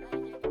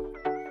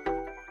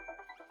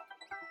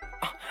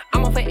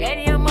 I'm up for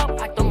Eddie, I'm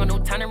up. I don't got no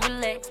time to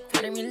relax,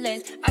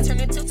 I turn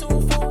a 2 to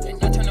a 4,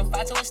 and I turn a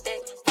 5 to a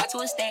stack,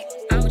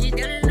 I was just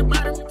down in the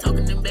bottom,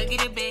 talking them back of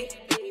the bed.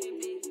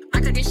 I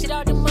cut this shit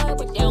out the mud,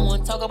 but they don't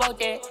wanna talk about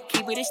that.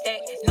 Keep it a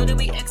stack, know that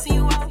we Xing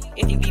you out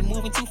if you be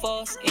moving too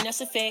fast, and that's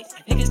a fact.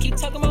 Niggas keep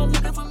talking about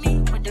looking for me,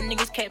 but them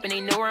niggas capping,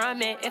 they know where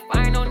I'm at. If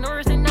I ain't on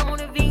Norris, then I'm on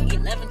a V.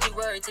 11th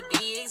word to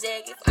be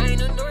exact. If I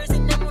ain't on Norris,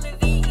 then I'm on a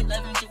V.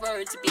 11th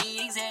word to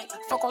be exact.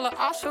 Fuck all the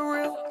ops for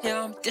real,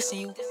 yeah, I'm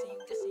dissing you.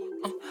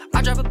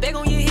 I drop a bag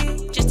on your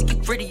head just to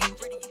get rid of you.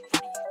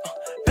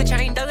 Bitch,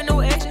 I ain't dugging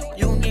no action,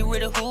 you gon' get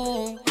rid of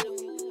who?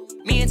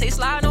 Me and Tay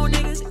slide on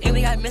niggas, and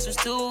we got missiles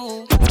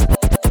too.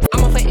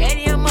 I'm up for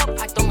Eddie, I'm up,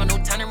 I don't got no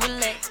time to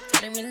relax,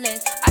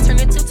 I turn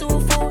a 2 to a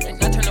 4,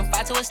 and I turn a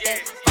 5 to a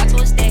stack,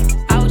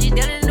 I was just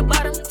down in the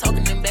bottom,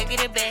 talking them back of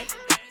the back.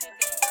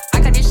 I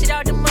got this shit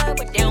out the mud,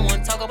 but they don't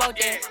wanna talk about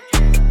that.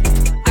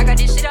 I got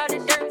this shit out the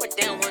dirt, but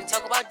they don't wanna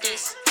talk about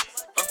this.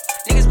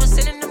 Niggas was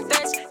sending them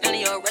threats, now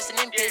they all resting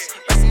in piss,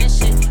 resting in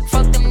shit.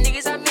 Fuck them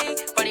niggas I made,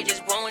 but they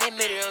just won't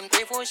admit it, I'm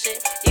grateful and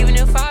shit. Even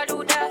if I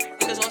do die,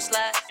 niggas won't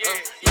slide,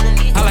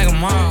 I like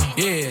them all,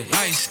 yeah,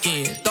 light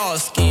skin, dark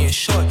skin,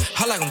 short.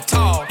 I like them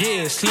tall,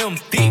 yeah, slim,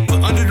 thick,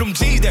 but under them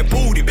G's, that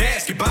booty,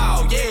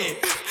 basketball, yeah.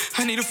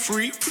 I need a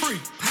free.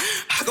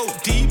 I go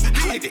deep,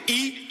 I like to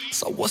eat.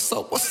 So what's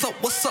up,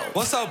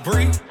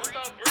 Bree?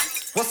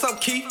 What's up,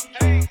 Keith?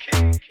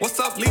 What's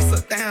up,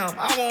 Lisa? Damn,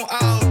 I want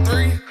all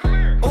three.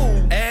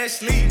 Ooh,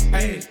 Ashley,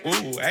 hey,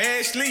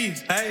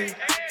 hey.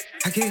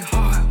 I get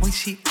hard when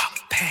she walk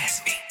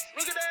past me.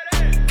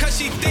 Cause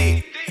she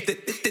thick.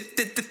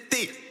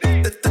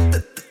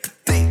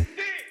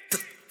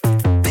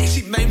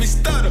 She made me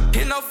stutter.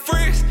 And her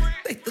friends,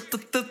 they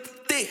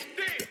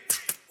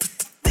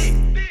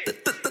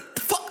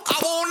fuck, I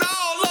want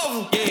all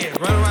of them. Yeah,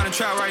 run around the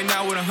trap right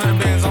now with 100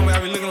 bands on me, I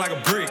be looking like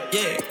a brick.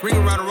 Yeah, ring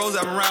around the rose,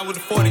 I been around with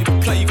the 40.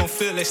 Play, you gon'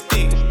 feel that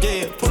stick.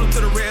 Yeah, pull up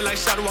to the red like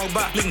shot walk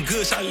by. Looking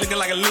good, shot looking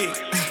like a lick.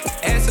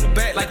 Ass to the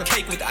back like a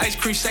cake with the ice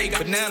cream shake,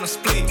 banana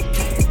split.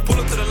 Pull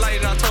up to the light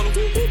and I told her,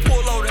 woo,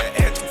 pull over that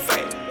ass too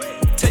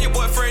fat. Tell your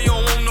boyfriend you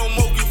don't want no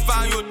more, you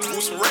find you a dude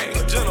with some rag.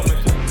 A gentleman,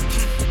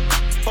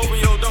 open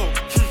your door,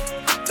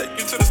 take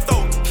you to the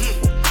store,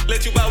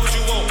 let you buy what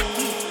you want.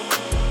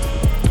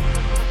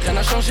 Rien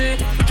n'a changé,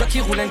 Jack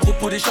qui roule un gros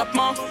pot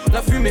d'échappement.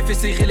 La fumée fait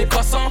serrer les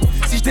passants.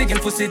 Si je dégaine,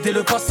 faut céder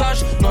le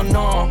passage.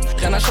 Non,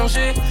 rien n'a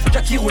changé,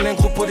 Jack qui roule un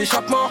gros pot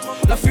d'échappement.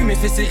 La fumée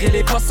fait serrer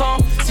les passants.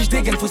 Si je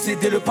dégaine, faut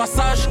céder le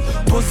passage.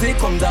 Posé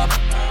comme d'hab,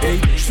 hey,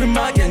 j'fume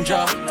ma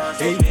ganja.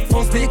 Hey,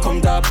 foncé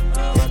comme d'hab,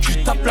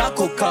 tu tapes la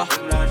coca.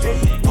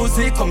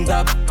 Posé comme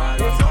d'hab,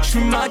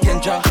 j'fume ma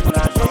ganja.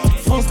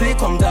 Foncé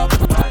comme d'hab,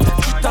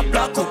 tu tapes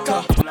la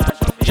coca.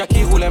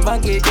 Jackie roule un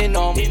baguet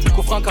énorme,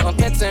 coffre en 40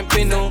 mètres, c'est un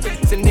péno.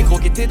 C'est le négro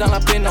qui était dans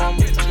la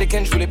pénombre. Je l'ai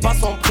ken, je voulais pas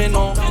son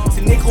prénom.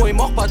 Si le négro est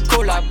mort, pas de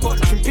collab.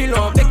 J'suis me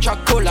pilon avec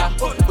Chacola.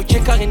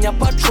 Ok, car il n'y a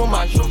pas de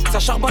chômage. Ça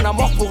charbonne à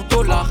mort pour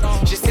 $.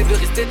 J'essaie de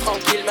rester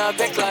tranquille, mais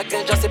avec la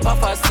ganja c'est pas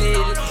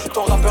facile.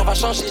 Ton rappeur va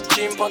changer de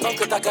team pendant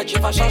que ta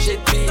gadget va changer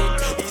de beat.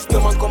 Il se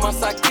demande comment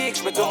ça kick,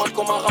 je me demande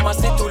comment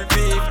ramasser tout le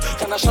beef.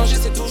 Rien n'a changé,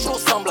 c'est toujours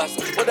semblable.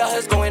 What the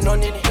hell's going on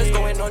in here?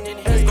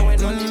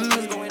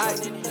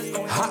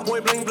 Hot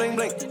boy bling bling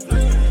bling.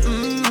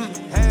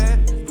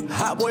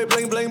 Hot boy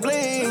bling bling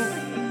bling.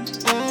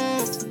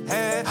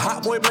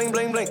 Hot boy bling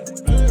bling bling.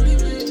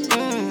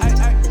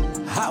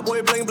 Hot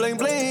boy bling bling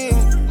bling.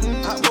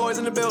 Hot boys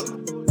in the building.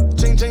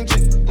 Ching ching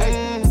ching.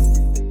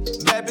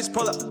 Bad bitch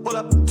pull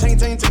up, ting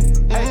ting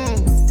ting.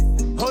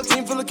 Whole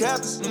team full of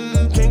captains.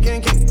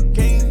 King.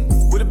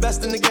 We the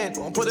best in the game.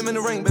 Won't put them in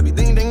the ring, baby.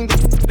 Ding ding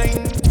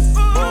ding.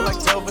 Ball like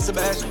Tell for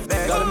Sebastian.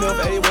 Got a meal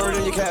for every word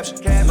in your caption.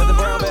 Let the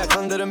brown back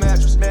under the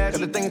mattress. Got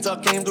the thing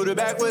tuck, came through the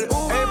back with it.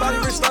 Everybody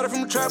rich started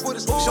from the trap with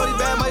us. Shorty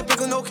bad, might pick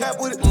a no cap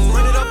with it.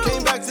 Run it up,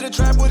 came back to the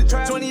trap with it.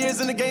 20 years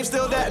in the game,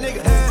 still that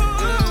nigga.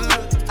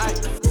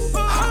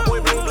 Hot boy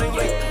bling bling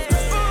bling.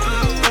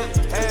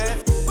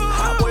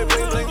 Hot boy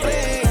bling bling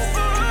bling.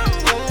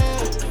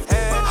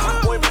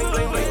 Hot boy bling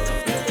bling bling.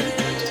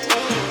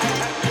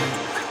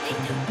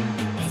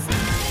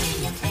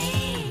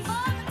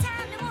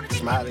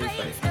 Smile in your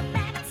face.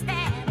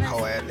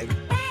 Hoe ass nigga.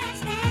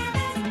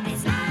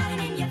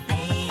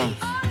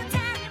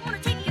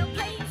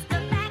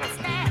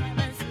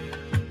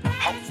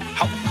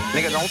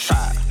 nigga don't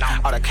try.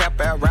 All that cap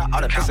ass rap,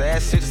 all that pussy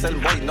ass shit,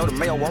 selling boy, you know the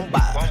mail won't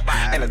buy.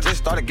 And I just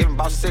started giving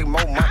about 6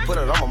 more months, put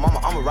it on my mama,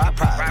 I'ma ride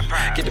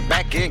pride. Get the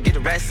back in, get the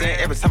racks in,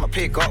 every time I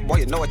pick up, boy,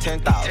 you know it's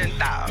 10,000.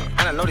 And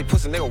I know these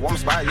pussy nigga want me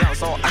spy young,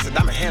 so I said,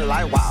 I'm a hen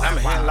like wow, I'm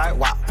a hen like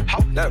wow.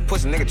 Let a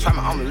pussy nigga try me,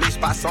 I'm the least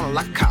spot, something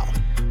like a cow.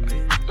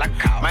 Like a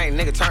cow. My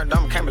nigga turned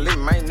dumb, can't believe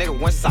me, my nigga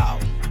went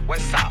south.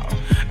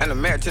 And the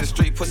mayor to the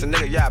street, pussy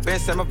nigga, yeah, I been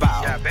sent my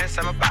vow.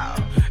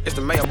 It's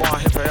the mayor born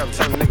here forever,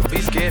 tell the nigga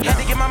be scared now.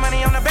 Had to get my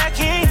money on the back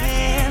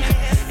end.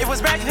 It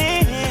was back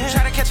then.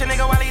 Try to catch a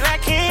nigga while he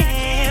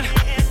lacking.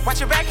 Watch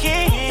your back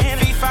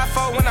end.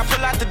 V54 when I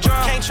pull out the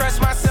drum. Can't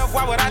trust myself,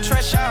 why would I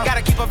trust y'all?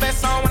 Gotta keep a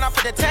vest on when I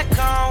put the tech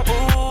on. Ooh.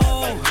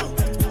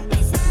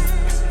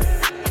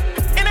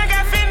 And I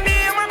got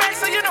Fendi on my back,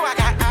 so you know I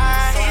got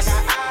eyes.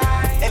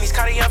 And these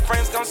Cartier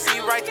friends gon'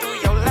 see right through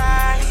your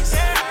lies.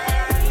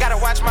 Gotta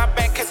watch my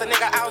back, cause a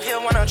nigga out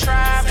here wanna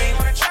try me.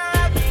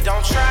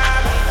 Don't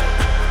try me.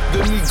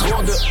 Des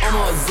migrants de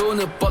Amazon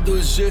et pas de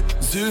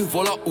Jésus,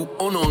 voilà où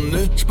on en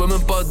est. J'peux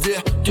même pas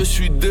dire que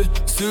j'suis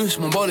déçu,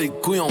 j'm'en bats les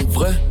couilles en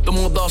vrai. Dans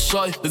mon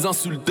d'achat, les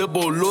insultes des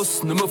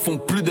bolos ne me font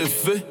plus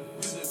d'effet.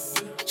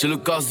 J'ai le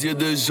casier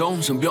des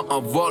gens, j'aime bien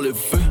avoir les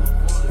faits.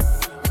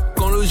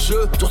 Quand le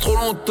jeu dure trop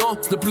longtemps,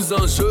 ce n'est plus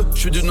un jeu.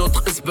 J'suis d'une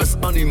autre espèce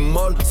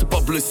animale, c'est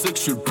pas blessé que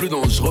j'suis le plus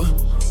dangereux.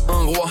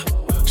 Un roi,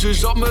 j'ai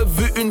jamais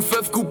vu une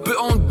fève coupée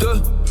en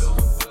deux.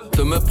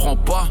 Te méprends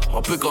pas,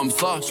 rapper comme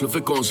ça, je le fais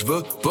quand je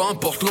veux. Peu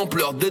importe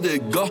l'ampleur des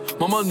dégâts,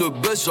 maman ne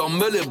baisse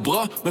jamais les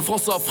bras. Mais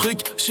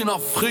France-Afrique,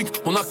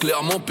 Chine-Afrique, on a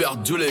clairement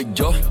perdu les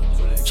gars.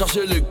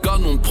 Charger les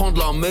canons,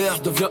 prendre la mer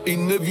devient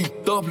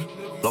inévitable.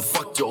 La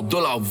facture de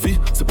la vie,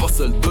 c'est pas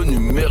celle de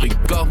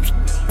numéricable.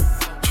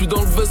 J'suis dans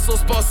le vaisseau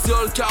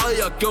spatial, carré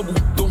y'a qu'un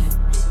bouton.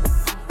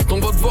 Ton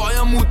vote vaut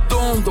rien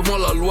mouton, devant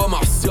la loi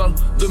martiale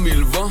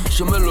 2020,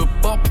 je mets le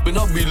pape et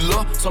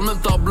Nabila sur le même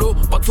tableau,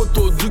 pas de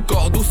photo du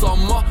corps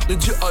d'Oussama. Les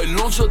G.I.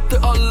 l'ont jeté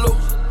à l'eau.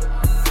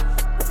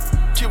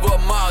 Qui va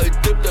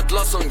m'arrêter, peut-être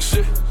la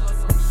 5G.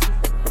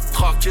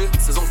 Traquer,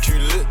 ces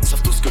enculés,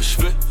 savent tout ce que je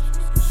fais.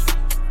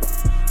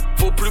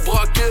 Faut plus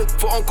braquer,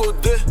 faut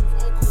encoder.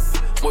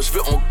 Moi je vais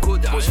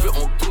encoder, moi je vais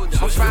encoder.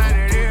 I'm flying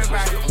at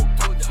everybody.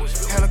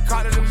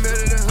 Helicopter in the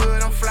middle of the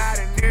hood, I'm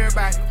flying at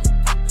everybody.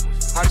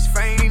 All this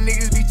fame these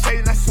niggas be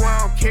chasing, I swear I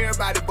don't care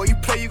about it. Boy, you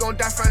play, you gon'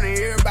 die in front of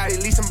everybody.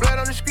 Leave some blood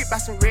on the street by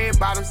some red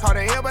bottoms.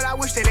 Hard to hell, but I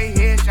wish that they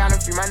headshot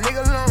and free my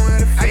nigga alone where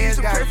the fans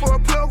got it. I used to pray for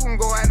a plug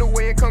and go out the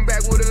way and come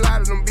back with a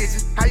lot of them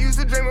bitches. I used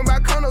to dream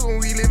about condos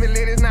when we live in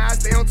Lennox, now I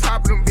stay on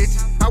top of them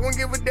bitches. I wouldn't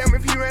give a damn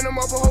if he ran them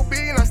up a whole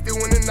billion, I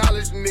still wouldn't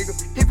acknowledge the nigga.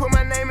 He put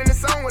my name in the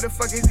song, what the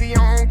fuck is he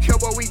on? I don't care,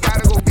 but we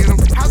gotta go get him.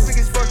 House big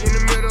as fuck in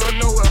the middle of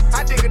nowhere.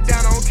 I dig it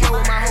down, I don't care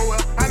with my hoe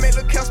up. I made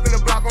Lil' Kel spin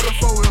the block on the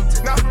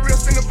 4-wheel. Now for real,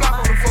 spin the block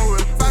on the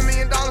 4-wheel. $5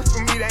 million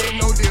for me, that ain't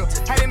no deal.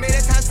 Hadn't made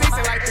that time 6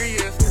 in like 3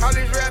 years. All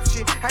this rap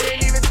shit, I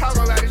ain't even talk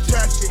about this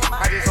trap shit.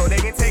 I just hope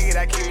they can take it,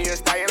 I keep me a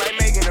stallion like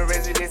making a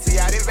residency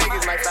out in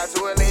Vegas. Might fly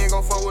to LA and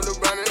go fuck with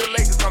LeBron and the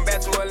Lakers. Come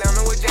back to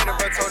Atlanta with Jada,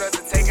 but told us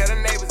to take care of the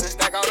neighbors and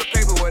stack all the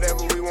paper.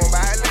 Whatever we want,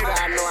 buy it later.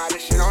 I know how to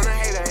shit on a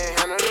hater and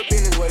handle the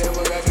business.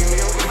 Whatever God give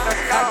me on me.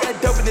 I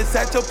got dope in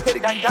inside your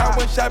petty. I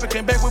went shopping,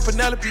 came back with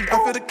Penelope. I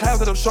feel the clouds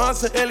that I'm showing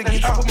some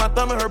elegance. I put my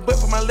thumb in her butt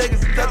for my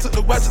legacy. I took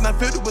the watch and I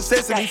filled it with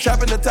sesame.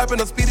 Chopping the top and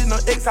I'm speeding on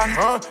X.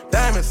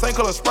 Diamond, same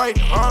color Sprite.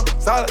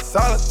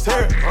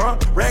 Solitaire.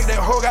 Rag that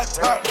hoe got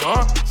top.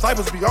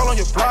 Snipers be all on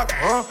your block.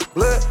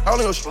 Blood all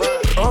on your street.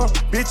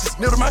 Bitches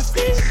new to my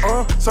feet.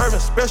 Serving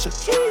special.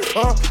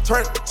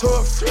 Turn it to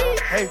a free.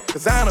 Hey,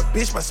 cause I ain't a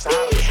bitch, my style.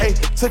 Hey,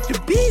 took your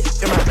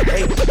bitch in my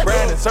hey.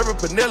 Brandon serving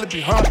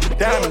Penelope.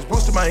 Diamonds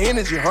boosting my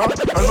energy.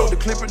 Unload the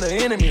clip in the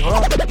enemy.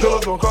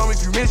 Killers gon' call me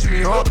if you mention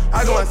me.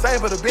 I go insane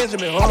for the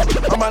Benjamin.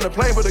 I'm on the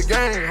plane for the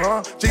game.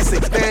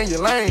 G6 stay in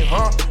your lane.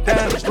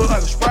 Diamonds look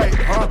like a Sprite. Look,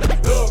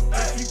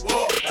 he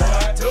walk, look,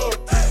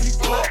 he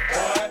walk,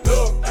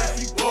 look, he walk, look,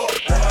 he walk,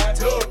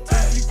 look,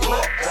 he walk,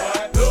 look, he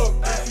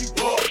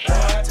walk,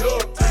 look, he walk,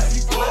 look, he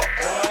walk,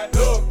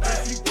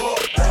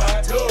 look,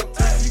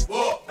 he walk, look, he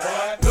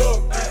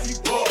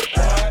walk,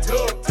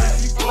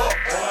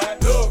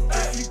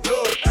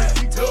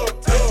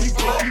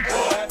 look,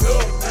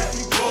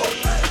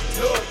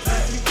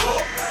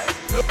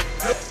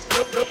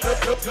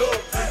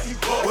 he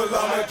Well,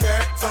 I'm a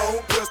cat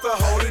tone, pistol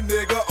holding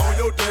nigga on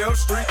your damn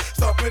street.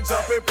 Stomping,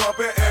 jumping,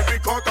 pumping, every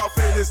cork off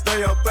in this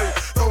damn thing.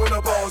 Throwing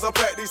the balls, I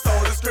pack these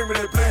soldiers, screaming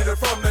and bleeding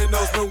from their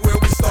nose. But when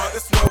we start,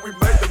 that's when we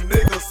make them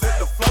niggas hit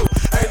the floor.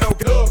 Ain't no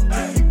look,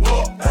 he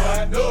walk,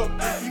 look,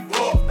 he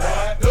walk,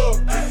 look,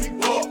 he walk, look, he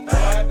walk,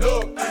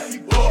 look, he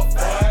walk,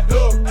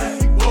 look, he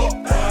walk,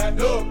 look, he walk,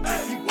 look, he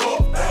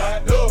walk,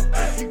 look, he walk,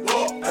 look, he walk, look, he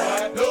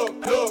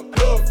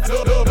walk, look, he walk,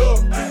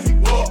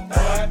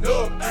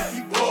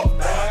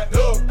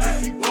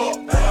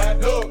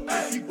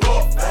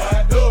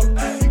 look,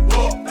 he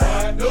walk,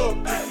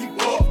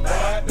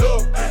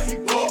 look, he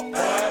walk, look, he walk,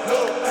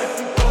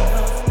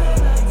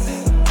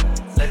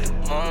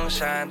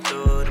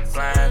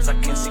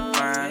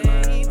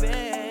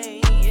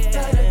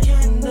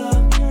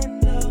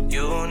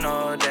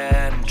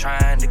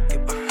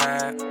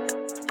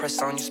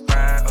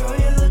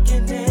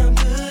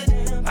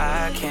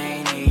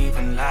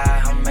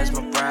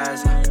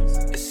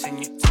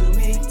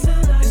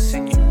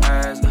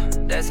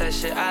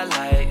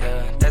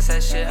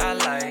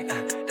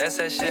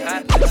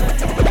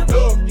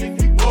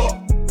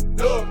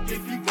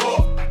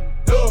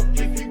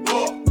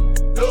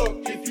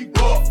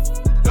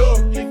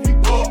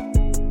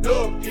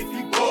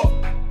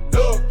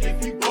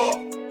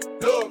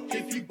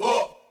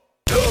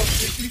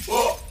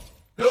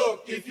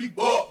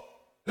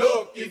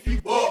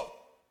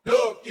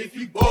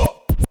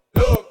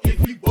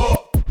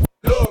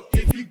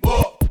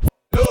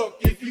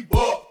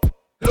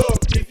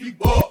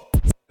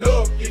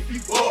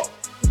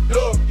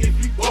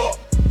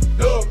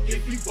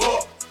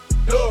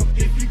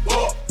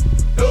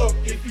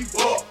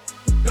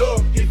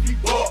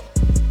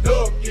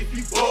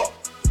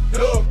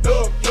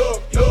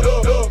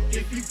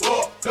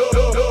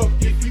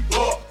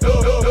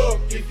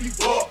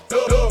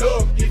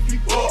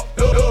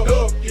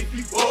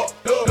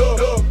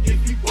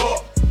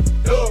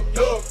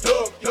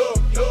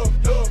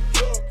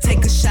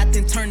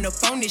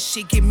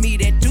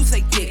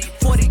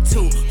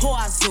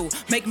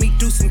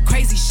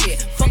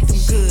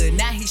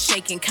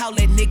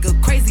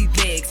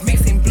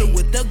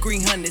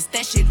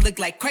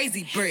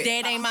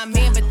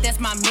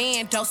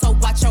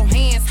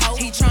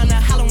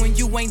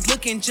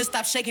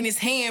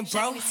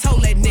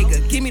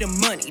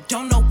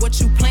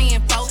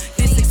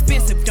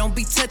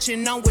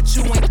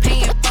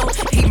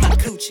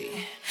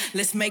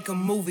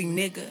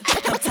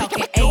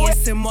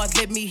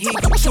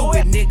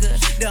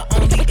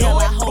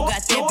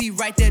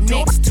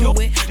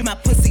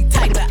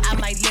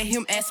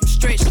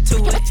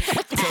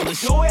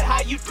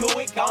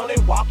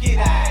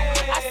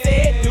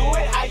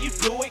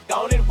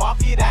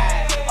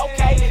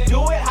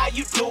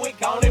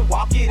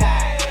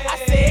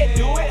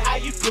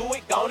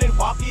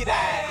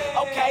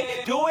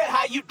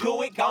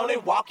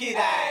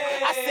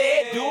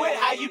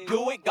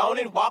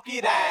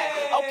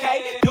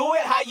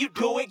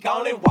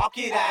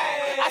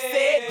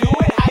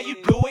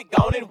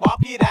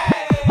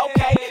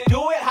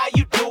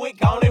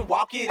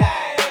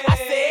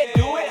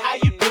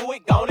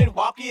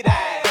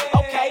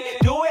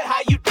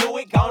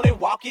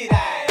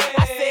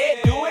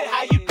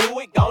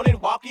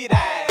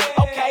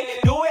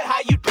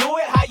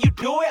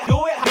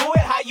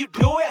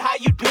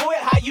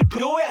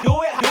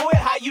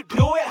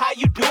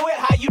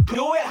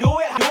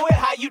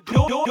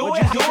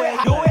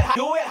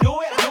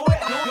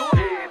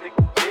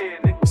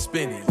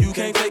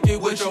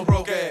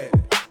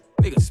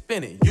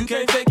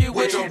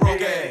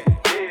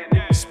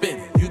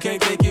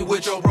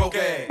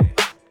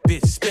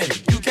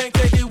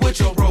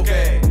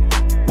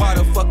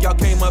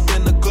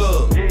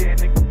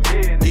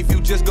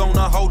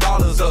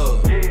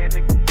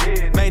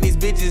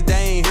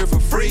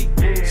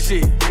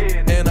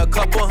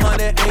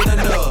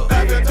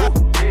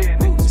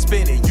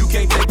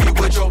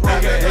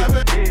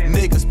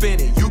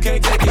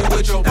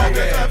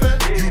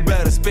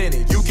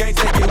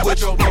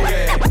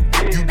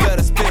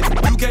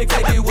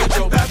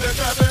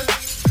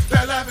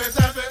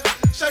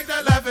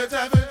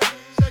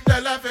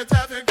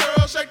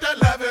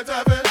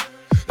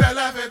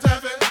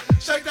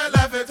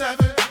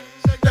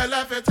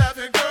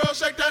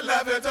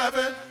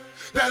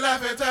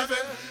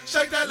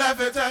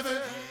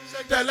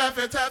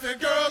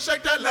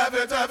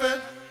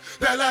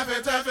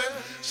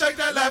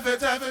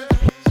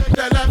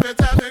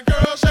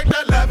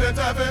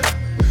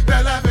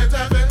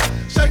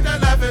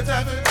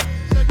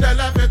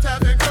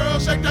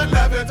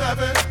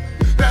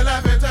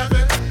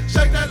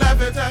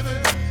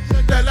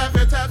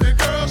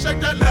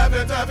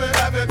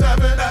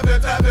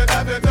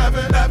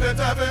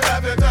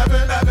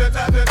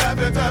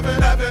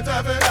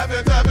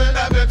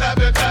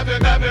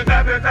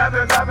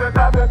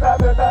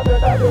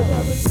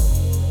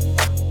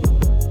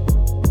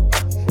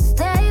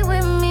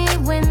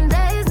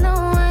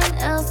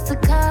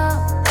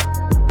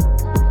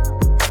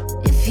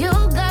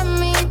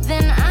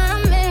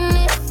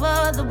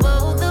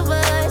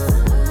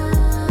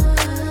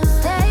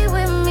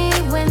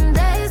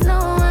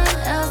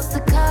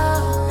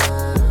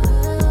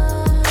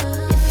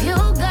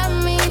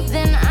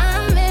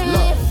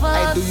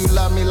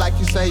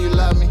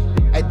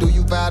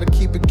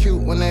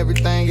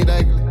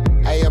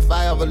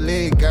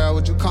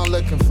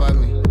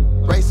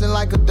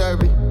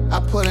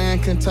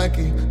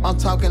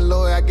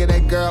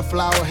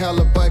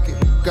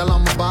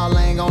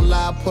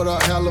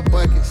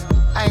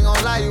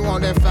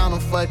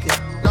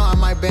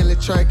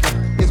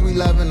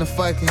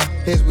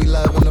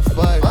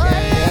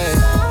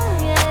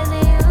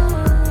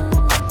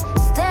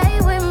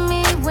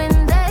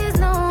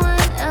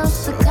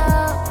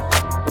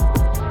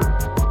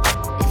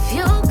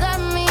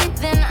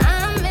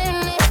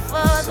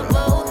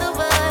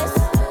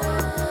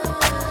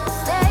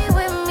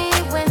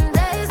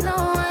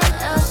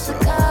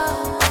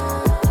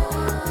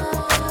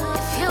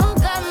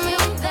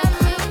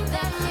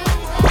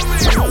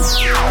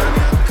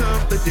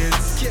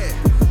 confidence. Yeah,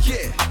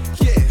 yeah,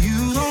 yeah.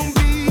 You don't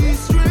be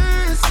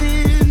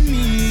stressing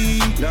me.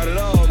 Not at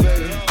all,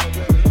 baby.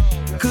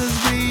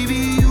 Cause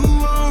baby, you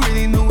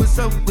already know what's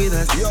up with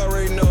us. You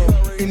already know.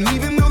 And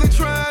even though they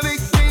try, they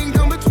can't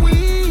come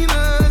between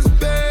us,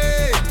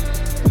 babe.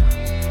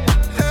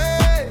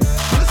 Hey,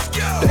 let's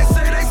go. They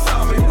say they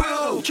saw me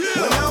with you.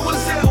 When I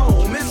was at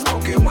home and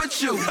smoking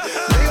with you.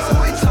 They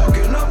always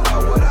talking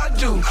about what I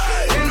do.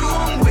 And who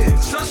I'm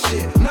with, some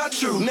shit not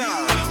true.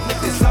 Nah,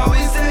 it's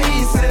always that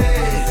he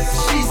said,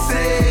 she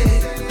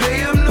said. Pay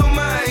him no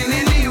mind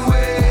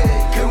anyway.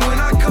 And when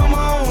I come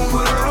home,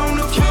 put her on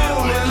the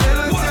phone and let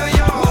her tell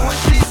y'all what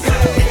she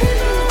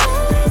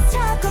said.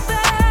 Talk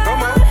about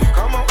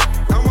Come on.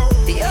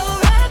 your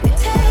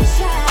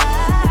reputation.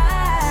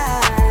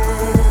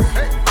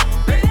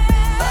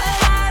 But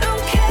I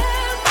don't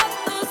care about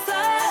those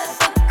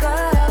other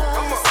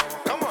girls.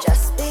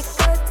 Just be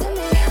good to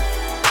me.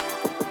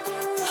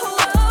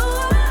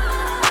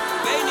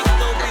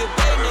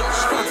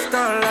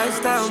 Rockstar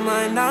lifestyle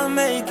might not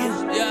make it.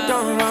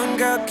 Don't run,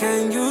 girl,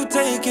 can you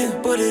take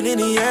it? Put it in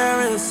the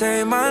air and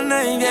say my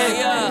name,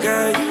 yeah.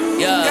 Girl,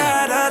 you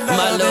gotta love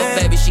My little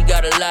it. baby, she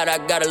got a lot, I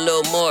got a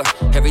little more.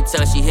 Every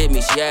time she hit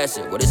me, she asks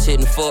her what it's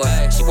hitting for.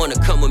 She wanna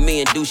come with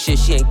me and do shit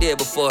she ain't did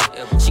before.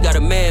 She got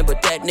a man,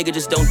 but that nigga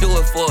just don't do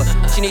it for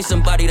her. She needs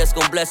somebody that's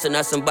gon' bless her,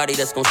 not somebody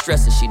that's gon'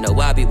 stress her. She know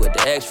I be with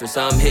the extras,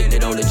 so I'm hitting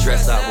it on the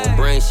dress. I want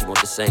brains, she want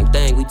the same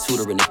thing. We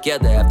tutoring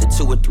together after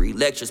 2 or 3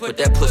 lectures. Put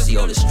that pussy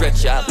on the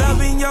stretch, I be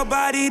Loving your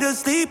body to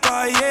sleep,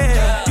 oh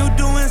yeah. You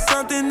doing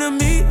something to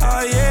me,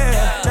 oh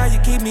yeah. Now you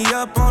keep me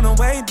up on the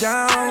way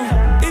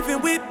down.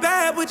 Even with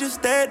bad, would you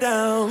stay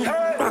down?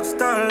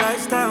 Rockstar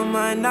lifestyle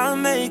might not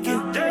make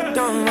it.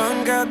 Don't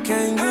run, girl,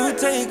 can you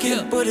take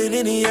it? Put it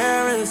in the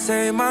air and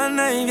say my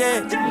name,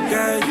 yeah.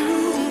 Girl,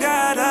 you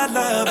gotta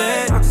love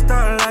it.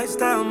 Rockstar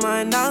lifestyle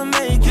might not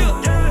make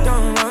it.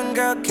 Don't run,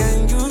 girl,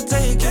 can you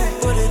take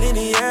it? Put it in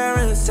the air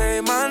and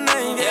say my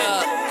name,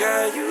 yeah.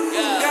 Girl, you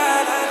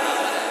gotta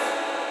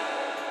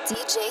love it.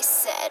 DJ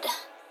CeD.